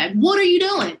hashtag? What are you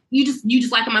doing? You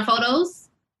just liking my photos?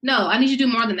 No, I need you to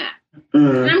do more than that.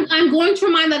 I'm going to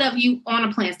remind that of you on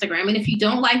a Plantstagram. And if you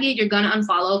don't like it, you're going to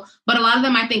unfollow. But a lot of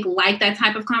them, I think, like that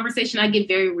type of conversation. I get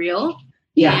very real.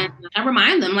 Yeah. And I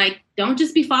remind them, like, don't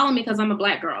just be following me because I'm a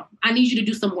Black girl. I need you to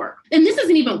do some work. And this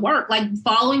isn't even work. Like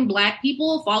following Black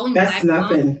people, That's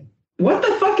nothing. Moms, what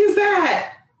the fuck is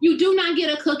that? You do not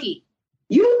get a cookie.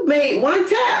 You made one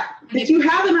tap. Did you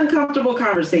have an uncomfortable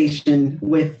conversation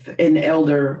with an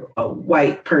elder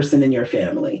white person in your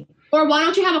family? Or why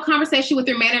don't you have a conversation with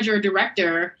your manager or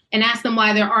director and ask them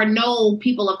why there are no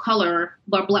people of color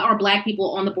or Black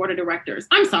people on the board of directors?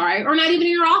 I'm sorry, or not even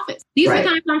in your office. These are the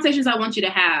kind of conversations I want you to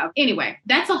have. Anyway,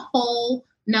 that's another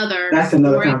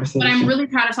story, conversation. But I'm really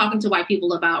proud of talking to white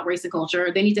people about race and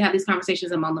culture. They need to have these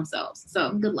conversations among themselves.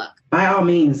 So good luck. By all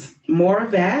means, more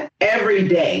of that every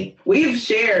day. We've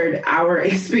shared our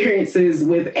experiences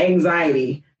with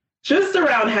anxiety just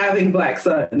around having Black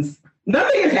sons.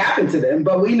 Nothing has happened to them,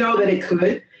 but we know that it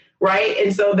could, right?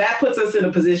 And so that puts us in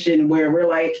a position where we're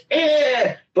like,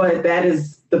 but that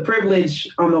is the privilege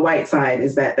on the white side,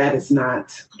 is that is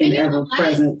not an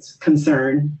ever-present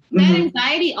concern. That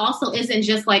anxiety also isn't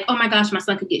just like, oh my gosh, my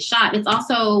son could get shot. It's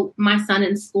also my son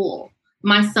in school,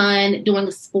 my son doing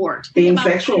a sport. Being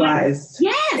sexualized.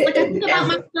 Yes, like I think about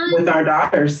my son. With our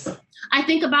daughters. I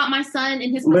think about my son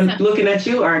and his perception. We're looking at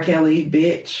you, R. Kelly,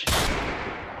 bitch.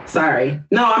 Sorry.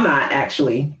 No, I'm not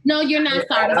actually. No, you're not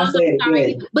sorry. I'm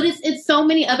sorry. But it's so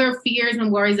many other fears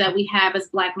and worries that we have as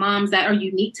Black moms that are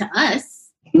unique to us.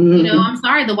 I'm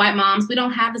sorry, the white moms, we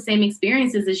don't have the same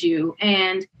experiences as you.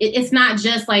 And it's not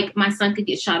just like my son could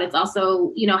get shot. It's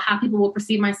also, how people will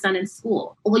perceive my son in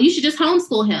school. Well, you should just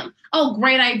homeschool him. Oh,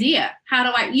 great idea. How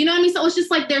do I, you know what I mean? So it's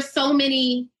just like, there's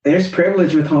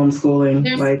privilege with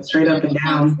homeschooling, like straight up and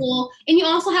down. And you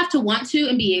also have to want to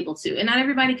and be able to. And not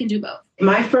everybody can do both.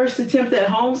 My first attempt at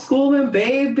homeschooling,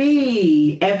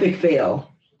 baby, epic fail.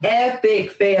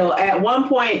 At one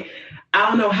point, I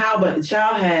don't know how, but the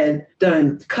child had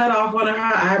cut off one of her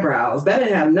eyebrows. That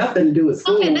didn't have nothing to do with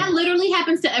school. Okay, that literally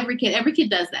happens to every kid. Every kid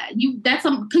does that.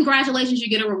 Congratulations, you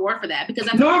get a reward for that. Because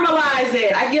normalize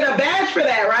it. I get a badge for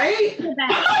that, right?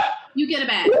 You get a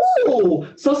badge. Ooh.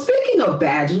 So speaking of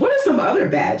badges, what are some other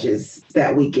badges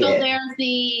that we get? So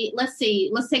there's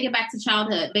let's take it back to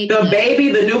childhood.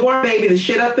 The newborn baby, the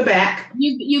shit up the back.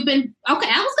 You've been, okay,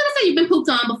 I was going to say you've been pooped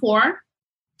on before.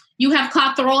 You have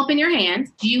caught the roll up in your hand.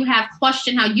 You have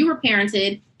questioned how you were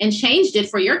parented and changed it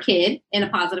for your kid in a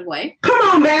positive way. Come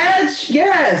on, Madge.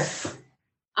 Yes.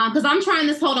 Because I'm trying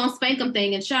this hold on spank 'em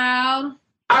thing, and child.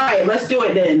 All right, let's do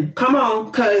it then. Come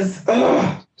on, because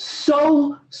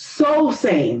so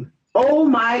same. Oh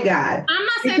my God. I'm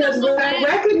not saying because what I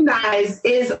recognize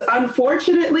is,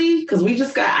 unfortunately, because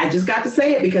I just got to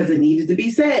say it because it needed to be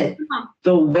said.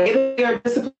 The way that we are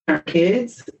disciplining our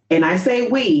kids, and I say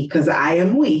we because I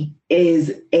am we,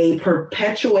 is a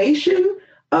perpetuation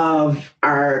of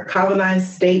our colonized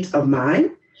state of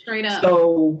mind. Straight up.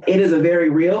 So it is a very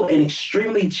real and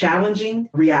extremely challenging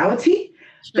reality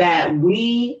that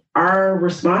we are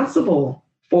responsible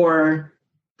for,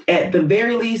 at the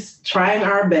very least, trying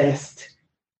our best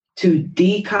to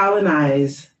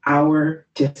decolonize our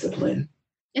discipline.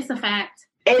 It's a fact.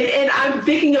 And I'm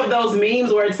thinking of those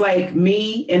memes where it's like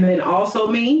me and then also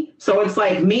me. So it's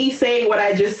like me saying what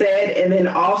I just said and then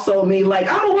also me like,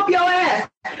 I'm gonna whoop your ass.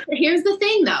 Here's the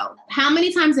thing though. How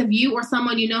many times have you or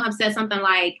someone you know have said something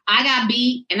like, I got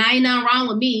beat and I ain't nothing wrong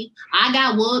with me. I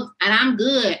got whooped and I'm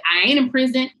good. I ain't in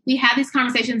prison. We have these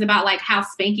conversations about like how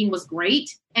spanking was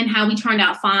great and how we turned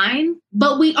out fine.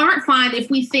 But we aren't fine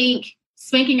if we think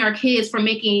spanking our kids for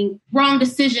making wrong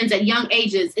decisions at young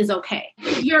ages is okay.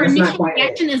 If your initial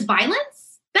reaction is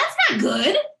violence, that's not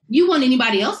good. You want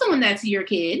anybody else doing that to your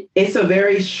kid. It's a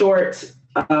very short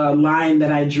line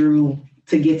that I drew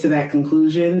to get to that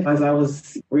conclusion. As I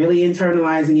was really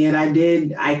internalizing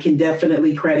it, I can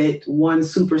definitely credit one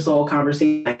Super Soul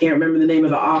conversation. I can't remember the name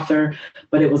of the author,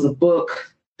 but it was a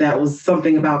book that was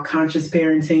something about conscious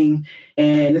parenting.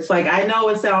 And it's like, I know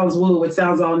it sounds woo, it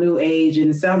sounds all new age,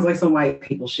 and it sounds like some white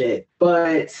people shit.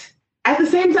 But at the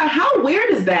same time, how weird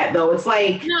is that though? It's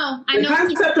like, the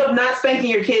concept of not spanking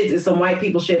your kids is some white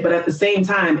people shit, but at the same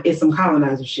time, it's some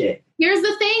colonizer shit. Here's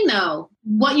the thing though.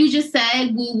 What you just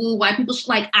said, woo woo, white people,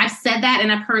 like I've said that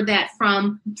and I've heard that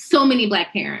from so many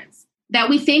Black parents, that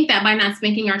we think that by not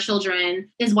spanking our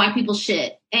children is white people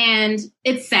shit. And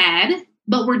it's sad,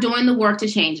 but we're doing the work to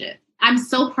change it. I'm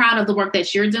so proud of the work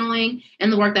that you're doing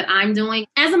and the work that I'm doing.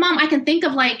 As a mom, I can think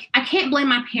of like, I can't blame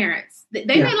my parents. They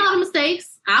made a lot of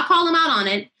mistakes. I'll call them out on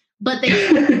it. But they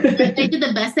did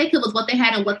the best they could with what they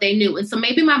had and what they knew. And so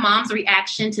maybe my mom's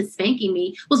reaction to spanking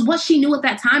me was what she knew at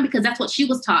that time, because that's what she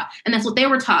was taught. And that's what they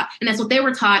were taught. And that's what they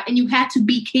were taught. And you had to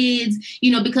be kids,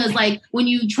 because like when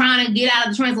you trying to get out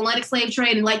of the transatlantic slave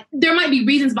trade, and like there might be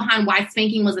reasons behind why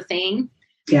spanking was a thing.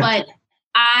 Yeah. But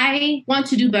I want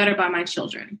to do better by my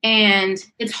children. And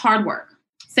it's hard work.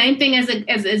 Same thing as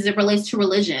it relates to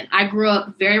religion. I grew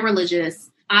up very religious.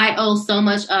 I owe so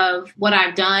much of what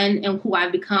I've done and who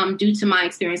I've become due to my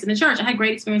experience in the church. I had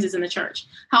great experiences in the church.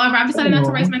 However, I've decided not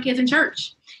to raise my kids in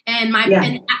church. And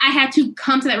and I had to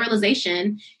come to that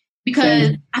realization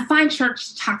because I find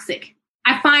church toxic.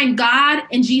 I find God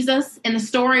and Jesus and the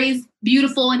stories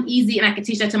beautiful and easy, and I can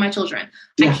teach that to my children.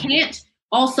 Yeah. I can't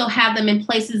also have them in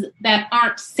places that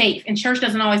aren't safe. And church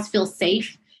doesn't always feel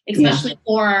safe, especially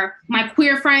for my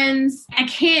queer friends. I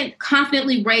can't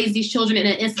confidently raise these children in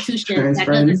an institution that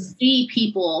doesn't see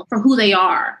people for who they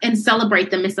are and celebrate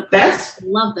them and support them,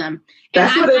 love them.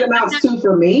 That's what it amounts to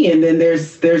for me. And then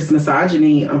there's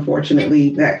misogyny,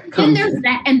 unfortunately, that comes.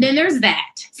 And then there's that.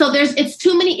 So it's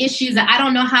too many issues that I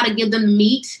don't know how to give them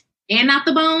meat and not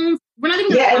the bones. We're not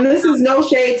even. Yeah, and this is no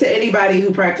shade to anybody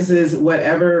who practices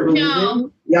whatever religion.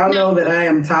 No. Y'all know that I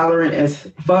am tolerant as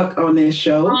fuck on this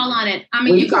show. All on it. I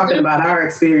mean, we're talking about our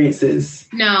experiences.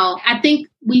 No, I think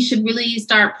we should really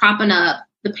start propping up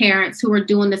the parents who are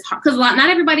doing this hard, because not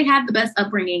everybody had the best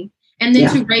upbringing. And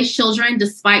then to raise children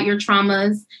despite your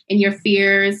traumas and your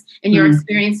fears and your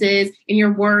experiences and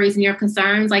your worries and your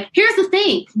concerns. Like, here's the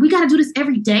thing. We got to do this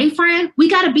every day, friend. We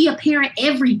got to be a parent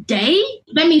every day.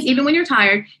 That means even when you're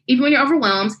tired, even when you're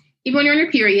overwhelmed, even when you're on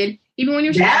your period, even when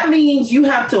you're... That means you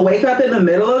have to wake up in the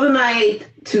middle of the night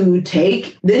to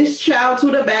take this child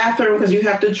to the bathroom because you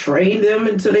have to train them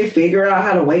until they figure out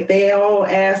how to wake their own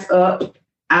ass up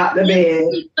out the bed.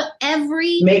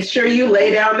 Make sure you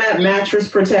lay down that mattress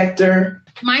protector.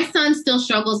 My son still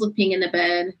struggles with peeing in the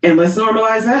bed. And let's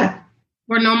normalize that.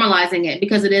 We're normalizing it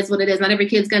because it is what it is. Not every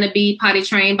kid's going to be potty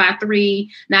trained by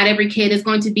 3. Not every kid is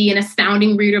going to be an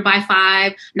astounding reader by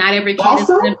 5. Not every kid is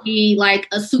going to be like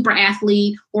a super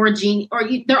athlete or a genius.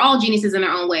 They're all geniuses in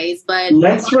their own ways. But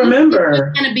let's remember,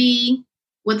 they're going to be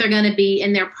what they're going to be,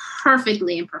 and they're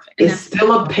perfectly imperfect. It's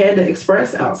still a Panda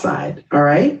Express outside, all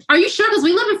right? Are you sure? Because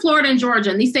we live in Florida and Georgia,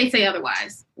 and these states say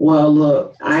otherwise. Well,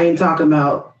 look, I ain't talking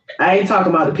about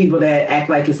the people that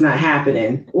act like it's not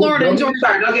happening. Florida and Georgia.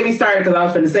 Don't get me started because I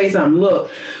was going to say something.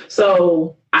 Look,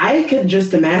 so I could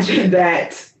just imagine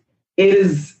that it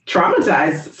has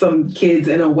traumatized some kids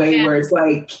in a way where it's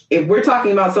like, if we're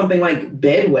talking about something like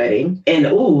bedwetting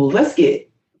and, let's get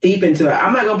deep into it.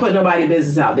 I'm not going to put nobody's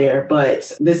business out there,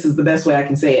 but this is the best way I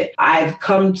can say it. I've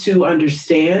come to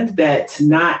understand that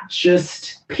not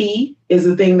just pee is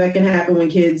a thing that can happen when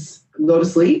kids go to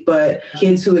sleep, but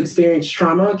kids who experience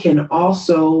trauma can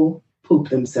also poop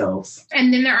themselves.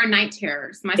 And then there are night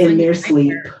terrors. In their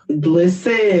sleep.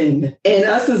 Listen, and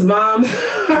us as moms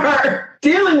are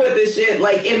dealing with this shit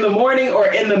like in the morning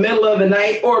or in the middle of the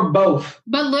night or both.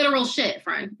 But literal shit,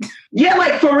 friend. Yeah,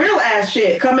 like for real ass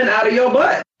shit coming out of your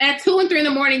butt. At 2 and 3 in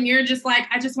the morning, you're just like,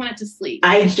 I just wanted to sleep.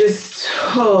 What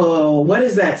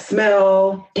is that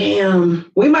smell?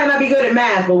 Damn. We might not be good at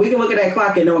math, but we can look at that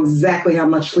clock and know exactly how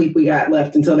much sleep we got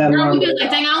left until that alarm goes off.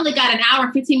 Dang, I only got an hour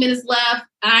and 15 minutes left.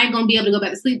 I ain't going to be able to go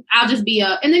back to sleep. I'll just be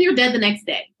up. And then you're dead the next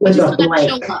day. But you still got to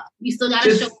show up. You still got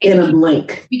to show up. In a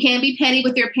blink. You can't be petty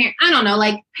with your parent. I don't know.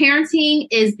 Like, parenting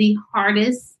is the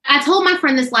hardest. I told my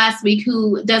friend this last week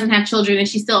who doesn't have children and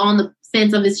she's still on the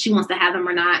fence of if she wants to have them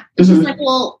or not. And she's like,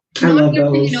 well, knowing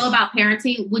everything you know about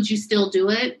parenting, would you still do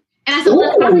it? And I said,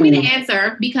 well, it's hard for me to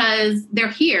answer because they're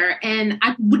here and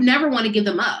I would never want to give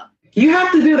them up. You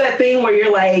have to do that thing where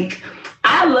you're like,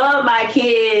 I love my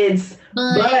kids,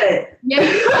 but. Yeah.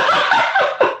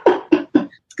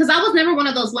 Because I was never one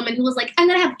of those women who was like, I'm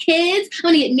going to have kids,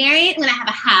 I'm going to get married, I'm going to have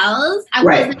a house. I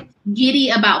wasn't giddy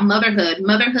about motherhood.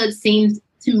 Motherhood seemed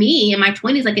to me in my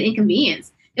 20s like an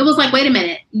inconvenience. It was like, wait a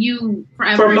minute, you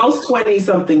forever. For most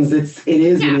 20-somethings, it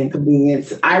is an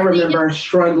inconvenience. I remember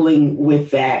struggling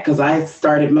with that because I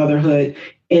started motherhood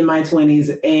in my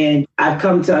 20s, and I've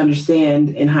come to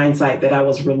understand in hindsight that I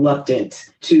was reluctant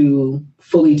to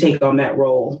fully take on that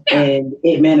role, and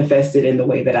it manifested in the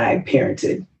way that I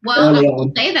parented. Well, I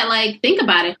will say that, like, think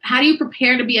about it. How do you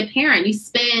prepare to be a parent? You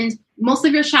spend most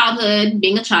of your childhood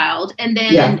being a child, and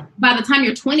then by the time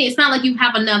you're 20, it's not like you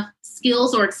have enough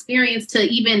skills or experience to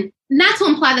even, not to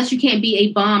imply that you can't be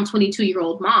a bomb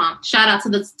 22-year-old mom. Shout out to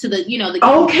the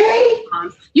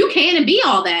moms. You can and be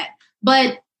all that,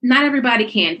 but not everybody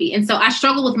can be. And so I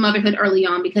struggled with motherhood early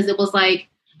on because it was like,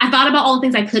 I thought about all the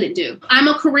things I couldn't do. I'm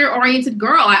a career-oriented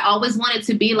girl. I always wanted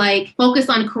to be like focused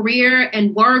on career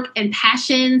and work and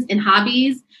passions and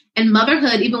hobbies. And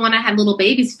motherhood, even when I had little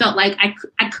babies, felt like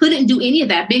I couldn't do any of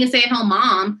that. Being a stay-at-home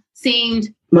mom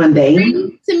seemed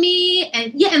mundane to me,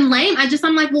 and lame.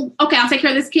 I'm like, well, okay, I'll take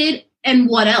care of this kid, and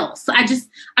what else? I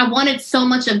wanted so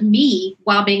much of me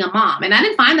while being a mom, and I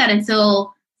didn't find that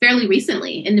until fairly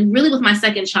recently, and really with my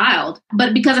second child.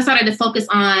 But because I started to focus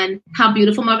on how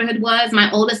beautiful motherhood was, my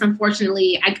oldest,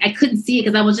 unfortunately, I couldn't see it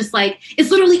because I was just like,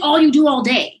 it's literally all you do all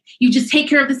day. You just take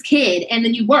care of this kid and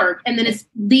then you work and then it's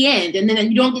the end and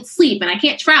then you don't get sleep and I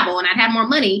can't travel and I'd have more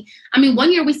money. I mean,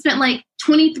 one year we spent like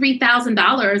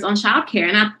 $23,000 on childcare,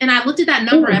 and I looked at that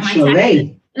number at my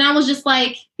taxes, and I was just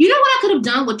like, you know what I could have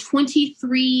done with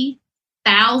 $23,000?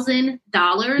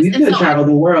 You could have traveled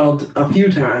the world a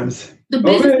few times. The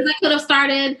businesses I could have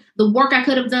started, the work I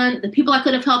could have done, the people I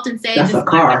could have helped and saved. That's a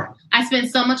car. I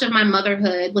spent so much of my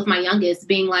motherhood with my youngest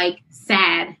being like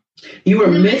sad. You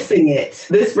were missing it.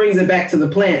 This brings it back to the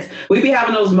plants. We be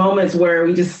having those moments where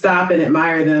we just stop and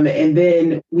admire them, and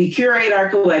then we curate our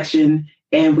collection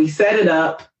and we set it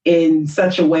up in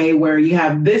such a way where you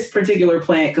have this particular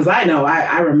plant. Because I know,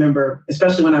 I remember,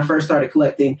 especially when I first started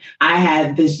collecting, I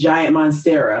had this giant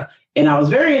Monstera. And I was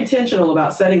very intentional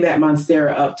about setting that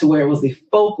Monstera up to where it was the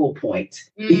focal point,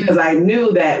 because I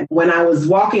knew that when I was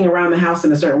walking around the house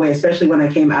in a certain way, especially when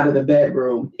I came out of the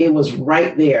bedroom, it was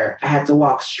right there. I had to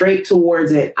walk straight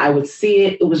towards it. I would see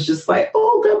it. It was just like,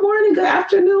 oh, good morning, good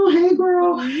afternoon, hey,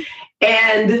 girl.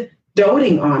 And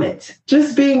doting on it,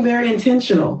 just being very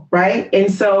intentional, right? And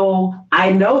so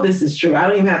I know this is true. I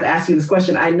don't even have to ask you this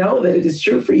question. I know that it is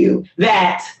true for you,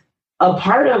 that a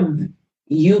part of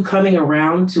you coming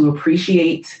around to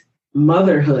appreciate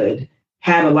motherhood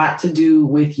had a lot to do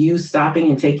with you stopping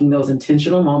and taking those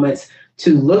intentional moments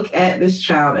to look at this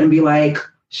child and be like,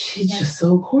 she's just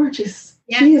so gorgeous.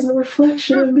 She is a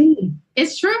reflection of me.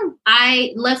 It's true.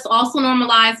 Let's also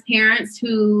normalize parents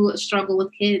who struggle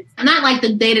with kids. Not like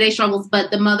the day-to-day struggles,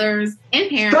 but the mothers and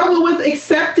parents. Struggle with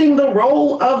accepting the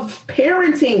role of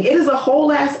parenting. It is a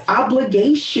whole ass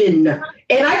obligation.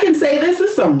 And I can say this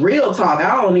is some real talk.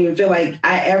 I don't even feel like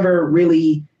I ever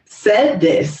really said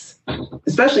this,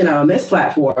 especially not on this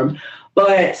platform.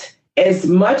 But as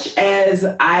much as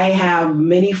I have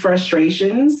many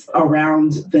frustrations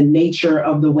around the nature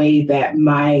of the way that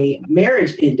my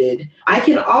marriage ended, I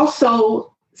can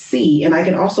also see and I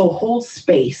can also hold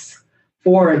space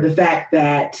for the fact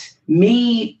that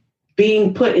me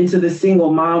being put into the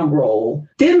single mom role,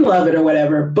 didn't love it or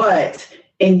whatever, but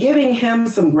in giving him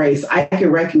some grace, I could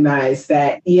recognize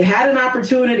that you had an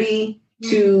opportunity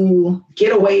to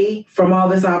get away from all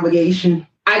this obligation.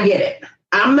 I get it.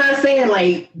 I'm not saying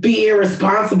like be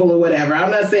irresponsible or whatever.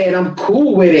 I'm not saying I'm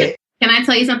cool with it. Can I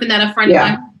tell you something that a friend of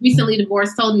mine recently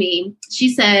divorced told me?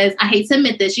 She says, I hate to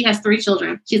admit this. She has 3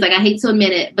 children. She's like, I hate to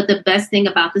admit it, but the best thing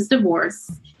about this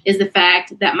divorce is the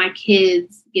fact that my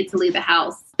kids get to leave the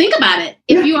house. Think about it.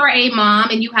 If you are a mom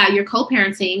and you have your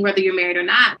co-parenting, whether you're married or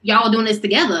not, y'all are doing this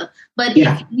together. But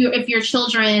if your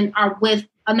children are with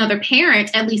another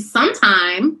parent, at least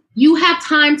sometime, you have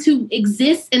time to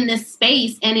exist in this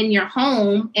space and in your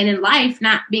home and in life,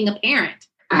 not being a parent.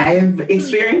 I've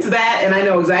experienced that, and I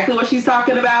know exactly what she's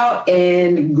talking about.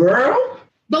 And girl,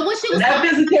 but when she was that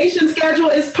visitation schedule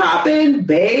is popping,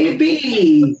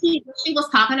 baby. When she was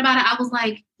talking about it, I was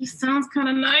like, "It sounds kind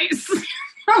of nice."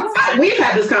 We've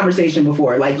had this conversation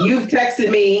before. Like, you've texted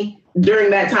me during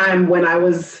that time when I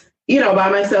was, by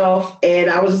myself, and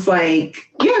I was just like,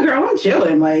 "Yeah, girl, I'm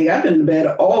chilling. Like, I've been in bed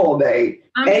all day,"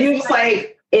 and you was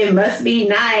like, "It must be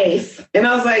nice." And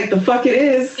I was like, the fuck it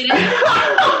is. It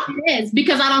is,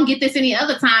 because I don't get this any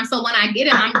other time. So when I get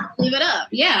it, I'm going to leave it up.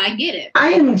 Yeah, I get it. I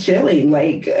am chilling.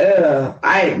 Like,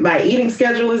 my eating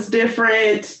schedule is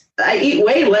different. I eat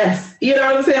way less. You know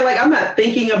what I'm saying? Like, I'm not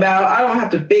thinking about, I don't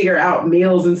have to figure out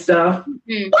meals and stuff.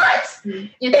 But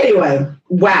anyway,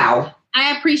 wow.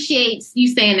 I appreciate you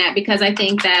saying that, because I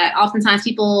think that oftentimes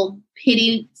people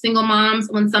pity single moms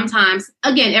when sometimes,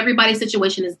 again, everybody's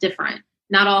situation is different.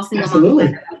 Not all single moms are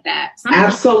like that.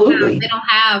 Absolutely. They don't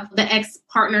have the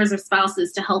ex-partners or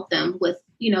spouses to help them with,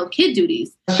 kid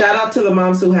duties. Shout out to the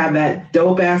moms who have that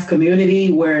dope ass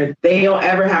community where they don't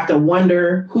ever have to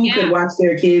wonder who could watch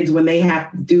their kids when they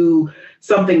have to do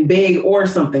something big or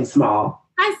something small.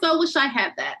 I so wish I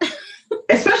had that.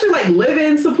 Especially like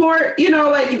live-in support,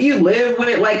 like if you live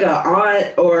with like a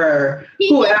aunt or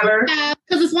whoever.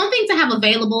 Because it's one thing to have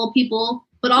available people,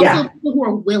 but also people who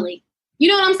are willing. You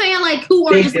know what I'm saying? Like, who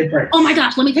are just, oh my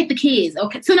gosh, let me take the kids.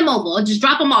 Okay, send them over, or just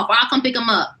drop them off, or I'll come pick them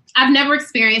up. I've never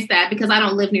experienced that because I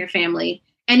don't live near family.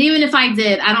 And even if I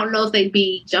did, I don't know if they'd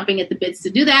be jumping at the bits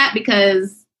to do that,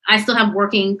 because I still have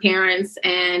working parents,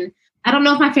 and I don't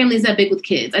know if my family is that big with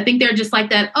kids. I think they're just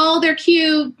like that. Oh, they're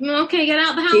cute. Okay, get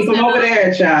out the house. Keep them over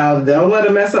there, child. Don't let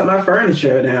them mess up my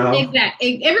furniture now.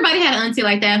 Exactly. Everybody had an auntie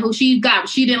like that who she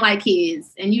didn't like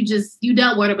kids, and you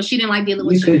dealt with her, but she didn't like dealing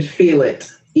with you. You could feel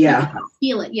it. Yeah.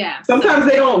 Feel it. Yeah. Sometimes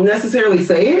they don't necessarily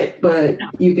say it, but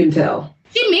you can tell.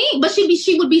 She mean, but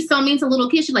she would be so mean to little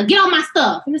kids. She's like, get off my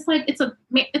stuff. And it's like, it's a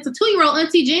 2-year-old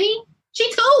Auntie Jenny.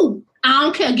 She 2. I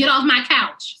don't care. Get off my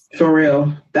couch. For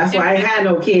real. That's why I ain't had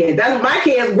no kids. That's my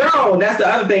kids grown. That's the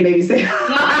other thing they be saying.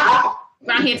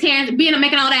 Around here tearing,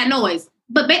 making all that noise.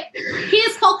 But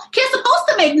kids supposed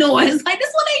to make noise. Like, this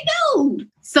is what they do.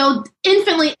 So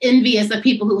infinitely envious of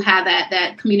people who have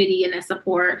that community and that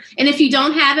support. And if you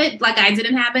don't have it, like I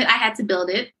didn't have it, I had to build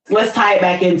it. Let's tie it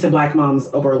back into Black Moms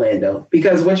of Orlando,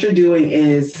 because what you're doing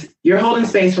is you're holding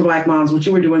space for Black moms, which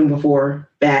you were doing before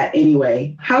that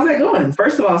anyway. How's that going?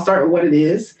 First of all, start with what it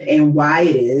is and why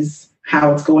it is,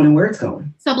 how it's going and where it's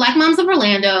going. So Black Moms of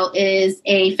Orlando is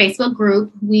a Facebook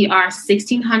group. We are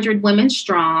 1,600 women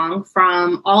strong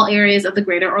from all areas of the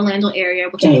greater Orlando area,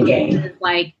 which is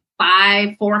like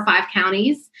 4 or 5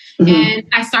 counties. Mm-hmm. And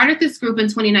I started this group in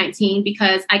 2019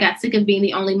 because I got sick of being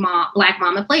the only Black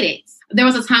mom at Playdates. There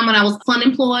was a time when I was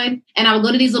unemployed and I would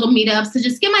go to these little meetups to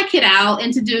just get my kid out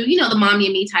and to do, the mommy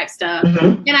and me type stuff.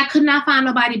 Mm-hmm. And I could not find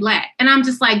nobody Black. And I'm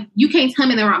just like, you can't tell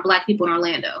me there aren't Black people in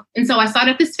Orlando. And so I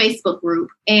started this Facebook group,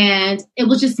 and it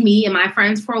was just me and my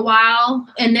friends for a while.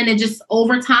 And then it just,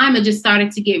 over time, it just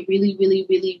started to get really, really,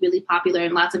 really, really popular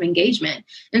and lots of engagement.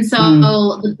 And so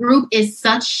the group is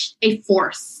such a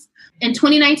force. In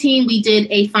 2019, we did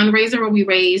a fundraiser where we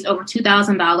raised over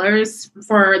 $2,000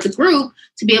 for the group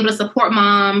to be able to support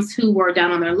moms who were down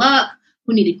on their luck,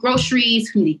 who needed groceries,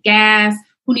 who needed gas,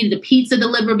 who needed a pizza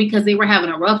delivered because they were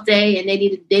having a rough day and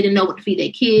they didn't know what to feed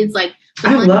their kids. Like,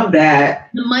 love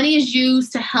that. The money is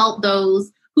used to help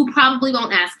those who probably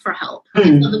won't ask for help.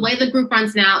 And so the way the group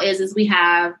runs now is we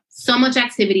have so much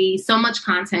activity, so much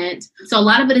content. So a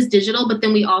lot of it is digital, but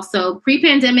then we also,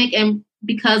 pre-pandemic, and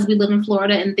because we live in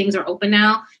Florida and things are open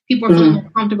now, people are feeling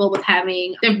more comfortable with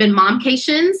having, there have been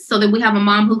momcations, so that we have a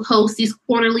mom who hosts these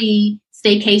quarterly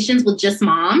staycations with just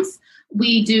moms.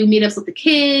 We do meetups with the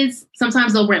kids.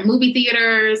 Sometimes they'll rent movie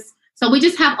theaters. So we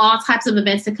just have all types of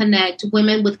events to connect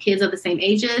women with kids of the same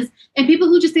ages and people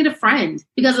who just need a friend.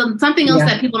 Because something else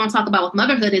that people don't talk about with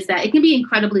motherhood is that it can be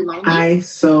incredibly lonely.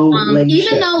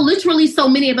 Even though literally so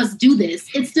many of us do this,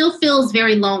 it still feels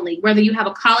very lonely, whether you have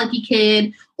a colicky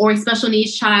kid or a special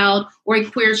needs child or a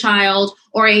queer child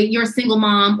or you're a single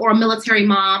mom or a military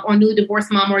mom or a newly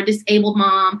divorced mom or a disabled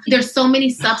mom. There's so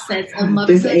many subsets of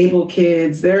motherhood. Disabled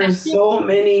kids. There's so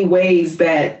many ways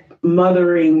that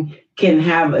mothering can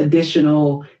have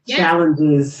additional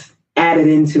challenges added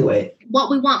into it.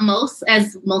 What we want most,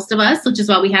 as most of us, which is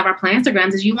why we have our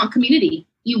Planstagrams, is you want community.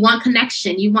 You want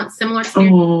connection. You want similar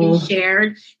experiences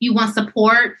shared. You want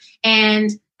support.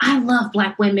 And I love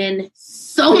Black women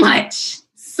so much.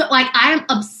 So, like, I'm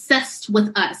obsessed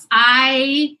with us.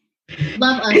 I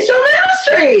love us. It's your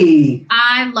ministry.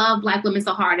 I love Black women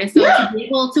so hard. And so to be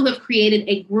able to have created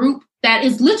a group that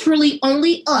is literally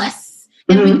only us,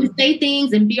 and we can say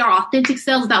things and be our authentic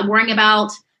selves without worrying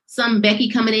about some Becky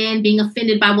coming in, being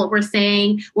offended by what we're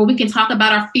saying, where we can talk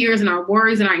about our fears and our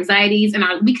worries and our anxieties, and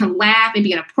we can laugh and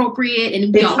be inappropriate.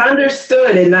 And it's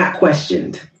understood and not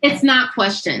questioned. It's not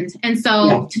questioned. And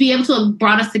so to be able to have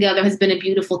brought us together has been a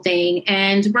beautiful thing.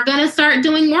 And we're going to start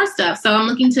doing more stuff. So I'm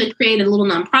looking to create a little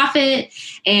nonprofit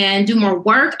and do more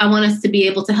work. I want us to be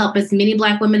able to help as many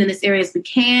Black women in this area as we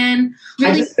can.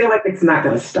 Really, I just feel like it's not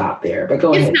going to stop there, but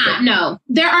go ahead. It's not, no.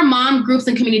 There are mom groups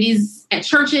and communities at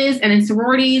churches and in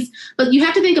sororities, but you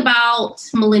have to think about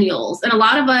millennials. And a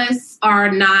lot of us are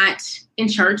not in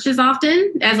church as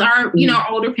often as our, our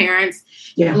older parents.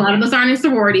 Yeah. A lot of us aren't in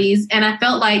sororities. And I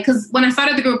felt like, because when I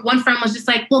started the group, one friend was just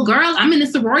like, well, girl, I'm in a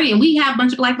sorority and we have a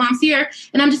bunch of Black moms here.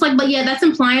 And I'm just like, but yeah, that's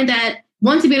implying that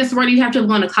once you be in a sorority, you have to have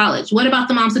gone to college. What about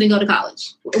the moms who didn't go to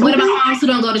college? What about moms who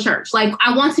don't go to church? Like,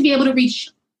 I want to be able to reach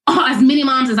as many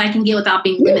moms as I can get without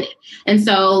being limited. And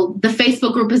so the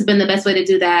Facebook group has been the best way to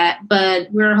do that.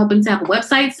 But we're hoping to have a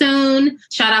website soon.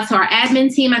 Shout out to our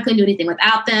admin team. I couldn't do anything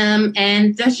without them.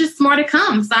 And there's just more to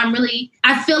come. So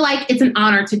I feel like it's an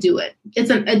honor to do it.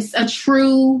 It's a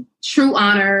true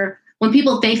honor. When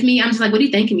people thank me, I'm just like, what are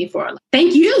you thanking me for? Like,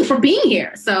 thank you for being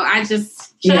here. So I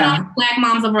just shout out Black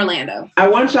Moms of Orlando. I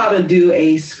want y'all to do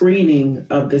a screening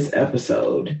of this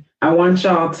episode. I want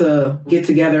y'all to get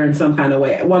together in some kind of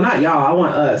way. Well, not y'all. I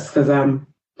want us, because I'm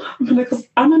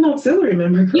an auxiliary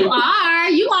member. You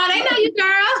are. They know you,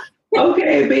 girl.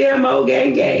 Okay, BMO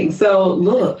gang. So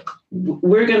look,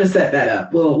 we're gonna set that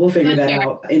up. We'll figure that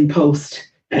out in post,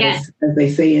 as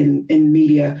they say in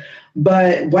media.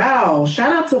 But wow,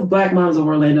 shout out to Black Moms of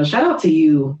Orlando. Shout out to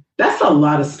you. That's a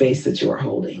lot of space that you are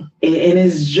holding. It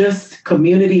is just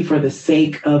community for the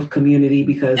sake of community,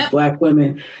 because Black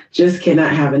women just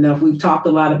cannot have enough. We've talked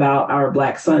a lot about our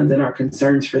Black sons and our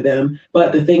concerns for them.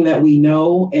 But the thing that we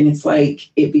know, and it's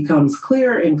like it becomes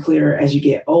clearer and clearer as you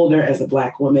get older as a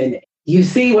Black woman, you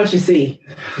see what you see.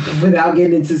 Without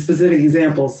getting into specific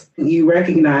examples, you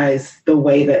recognize the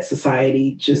way that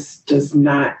society just does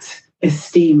not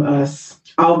esteem us,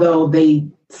 although they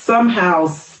somehow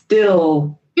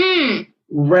still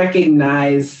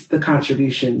recognize the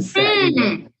contributions that we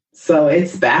make. So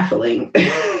it's baffling.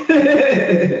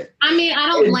 I mean, I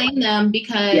don't blame them,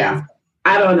 because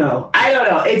I don't know.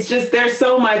 It's just there's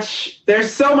so much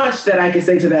that I can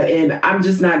say to that end. I'm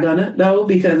just not gonna know,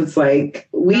 because it's like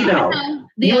we know.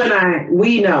 You and I,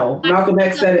 we know. Malcolm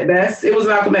X said it best. It was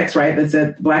Malcolm X, right? That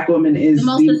said Black woman is the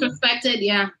most disrespected.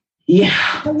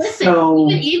 Yeah. But listen,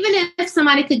 even if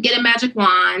somebody could get a magic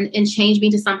wand and change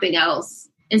me to something else,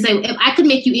 and say, if I could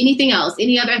make you anything else,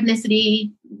 any other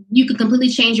ethnicity, you could completely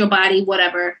change your body,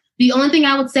 whatever. The only thing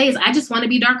I would say is I just want to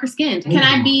be darker skinned. Can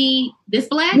I be this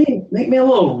Black? Make me a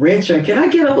little richer. Can I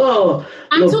get a little?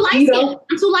 I'm too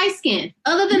light skinned.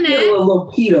 Other than that, a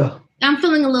little Peter. I'm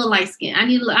feeling a little light skinned. I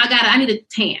need a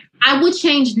tan. I would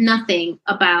change nothing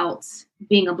about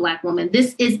being a Black woman.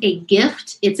 This is a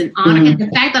gift. It's an honor. And the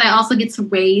fact that I also get to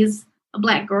raise a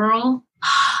Black girl,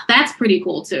 that's pretty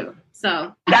cool too.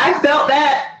 So I felt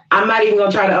that. I'm not even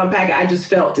going to try to unpack it. I just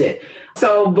felt it.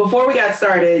 So before we got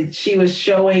started, she was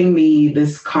showing me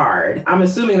this card. I'm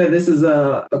assuming that this is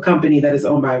a company that is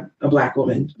owned by a Black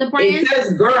woman. The brand, it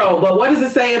says girl, but what does it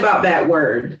say about that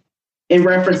word in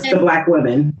reference to Black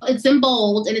women? It's in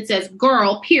bold, and it says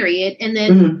girl, period. And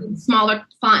then in smaller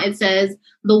font, it says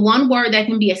the one word that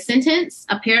can be a sentence,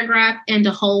 a paragraph, and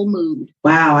a whole mood.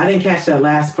 Wow, I didn't catch that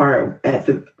last part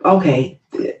okay.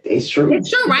 It's true. It's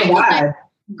true, right? Like,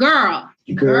 girl.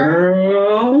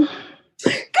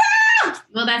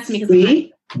 Well, that's me.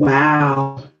 See?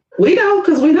 Wow. We know,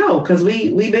 because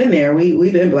we've been there.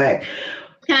 We've been Black.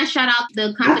 Can I shout out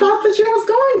the company? I thought that you was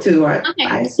going to.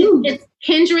 Okay. It's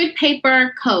Kindred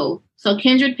Paper Co. So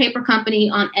Kindred Paper Company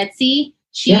on Etsy.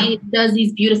 She does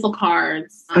these beautiful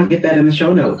cards. I'll get that in the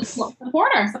show notes.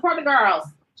 Support her. Support the girls.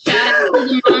 Shout out to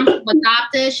the moms who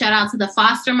adopted. Shout out to the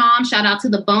foster moms. Shout out to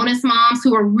the bonus moms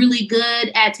who are really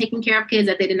good at taking care of kids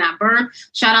that they did not birth.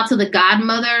 Shout out to the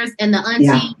godmothers and the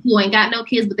aunties who ain't got no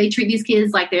kids, but they treat these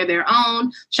kids like they're their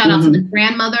own. Shout out to the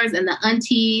grandmothers and the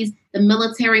aunties, the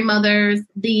military mothers,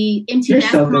 the empty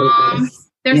nest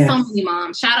moms. There's so many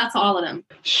moms. Shout out to all of them.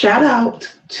 Shout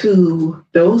out to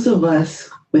those of us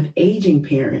with aging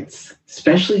parents,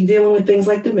 especially dealing with things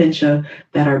like dementia,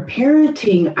 that are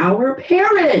parenting our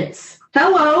parents.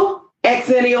 Hello,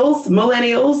 Xennials,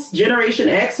 Millennials, Generation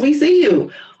X, we see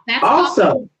you. That's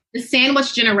also the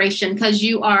sandwich generation, because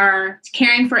you are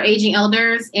caring for aging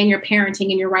elders and you're parenting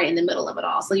and you're right in the middle of it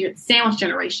all. So you're the sandwich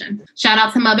generation. Shout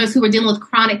out to mothers who are dealing with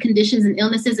chronic conditions and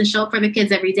illnesses and show up for their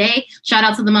kids every day. Shout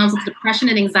out to the moms with depression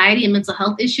and anxiety and mental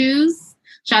health issues.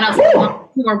 Shout out to the moms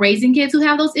who are raising kids who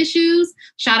have those issues.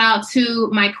 Shout out to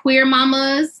my queer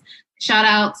mamas. Shout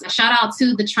out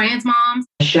to the trans moms.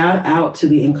 Shout out to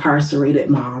the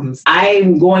incarcerated moms.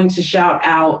 I'm going to shout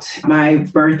out my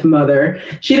birth mother.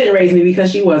 She didn't raise me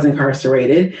because she was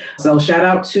incarcerated. So shout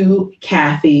out to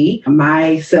Kathy.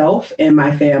 Myself and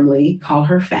my family call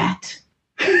her Fat.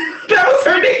 That was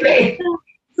her nickname.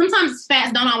 Sometimes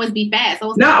fats don't always be fat.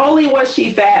 So not only was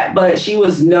she fat, but she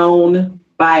was known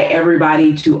by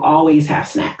everybody to always have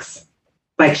snacks.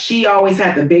 Like, she always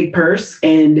had the big purse,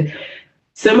 and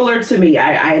similar to me,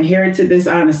 I inherited this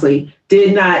honestly,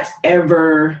 did not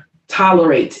ever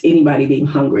tolerate anybody being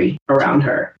hungry around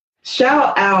her.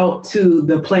 Shout out to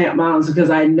the plant moms,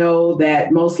 because I know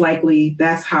that most likely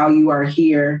that's how you are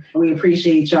here. We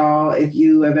appreciate y'all. If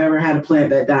you have ever had a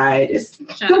plant that died,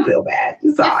 don't feel bad.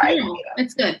 It's all right.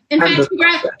 It's good. In fact,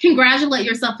 congratulate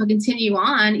yourself to continue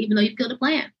on, even though you killed a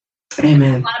plant.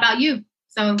 Amen. It's a lot about you.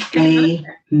 So,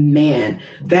 amen.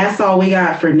 That's all we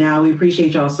got for now. We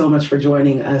appreciate y'all so much for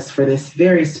joining us for this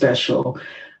very special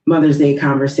Mother's Day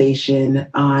conversation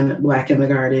on Black in the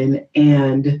Garden.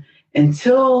 And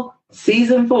until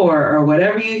season 4 or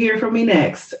whatever you hear from me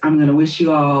next, I'm going to wish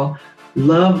you all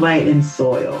love, light, and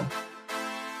soil.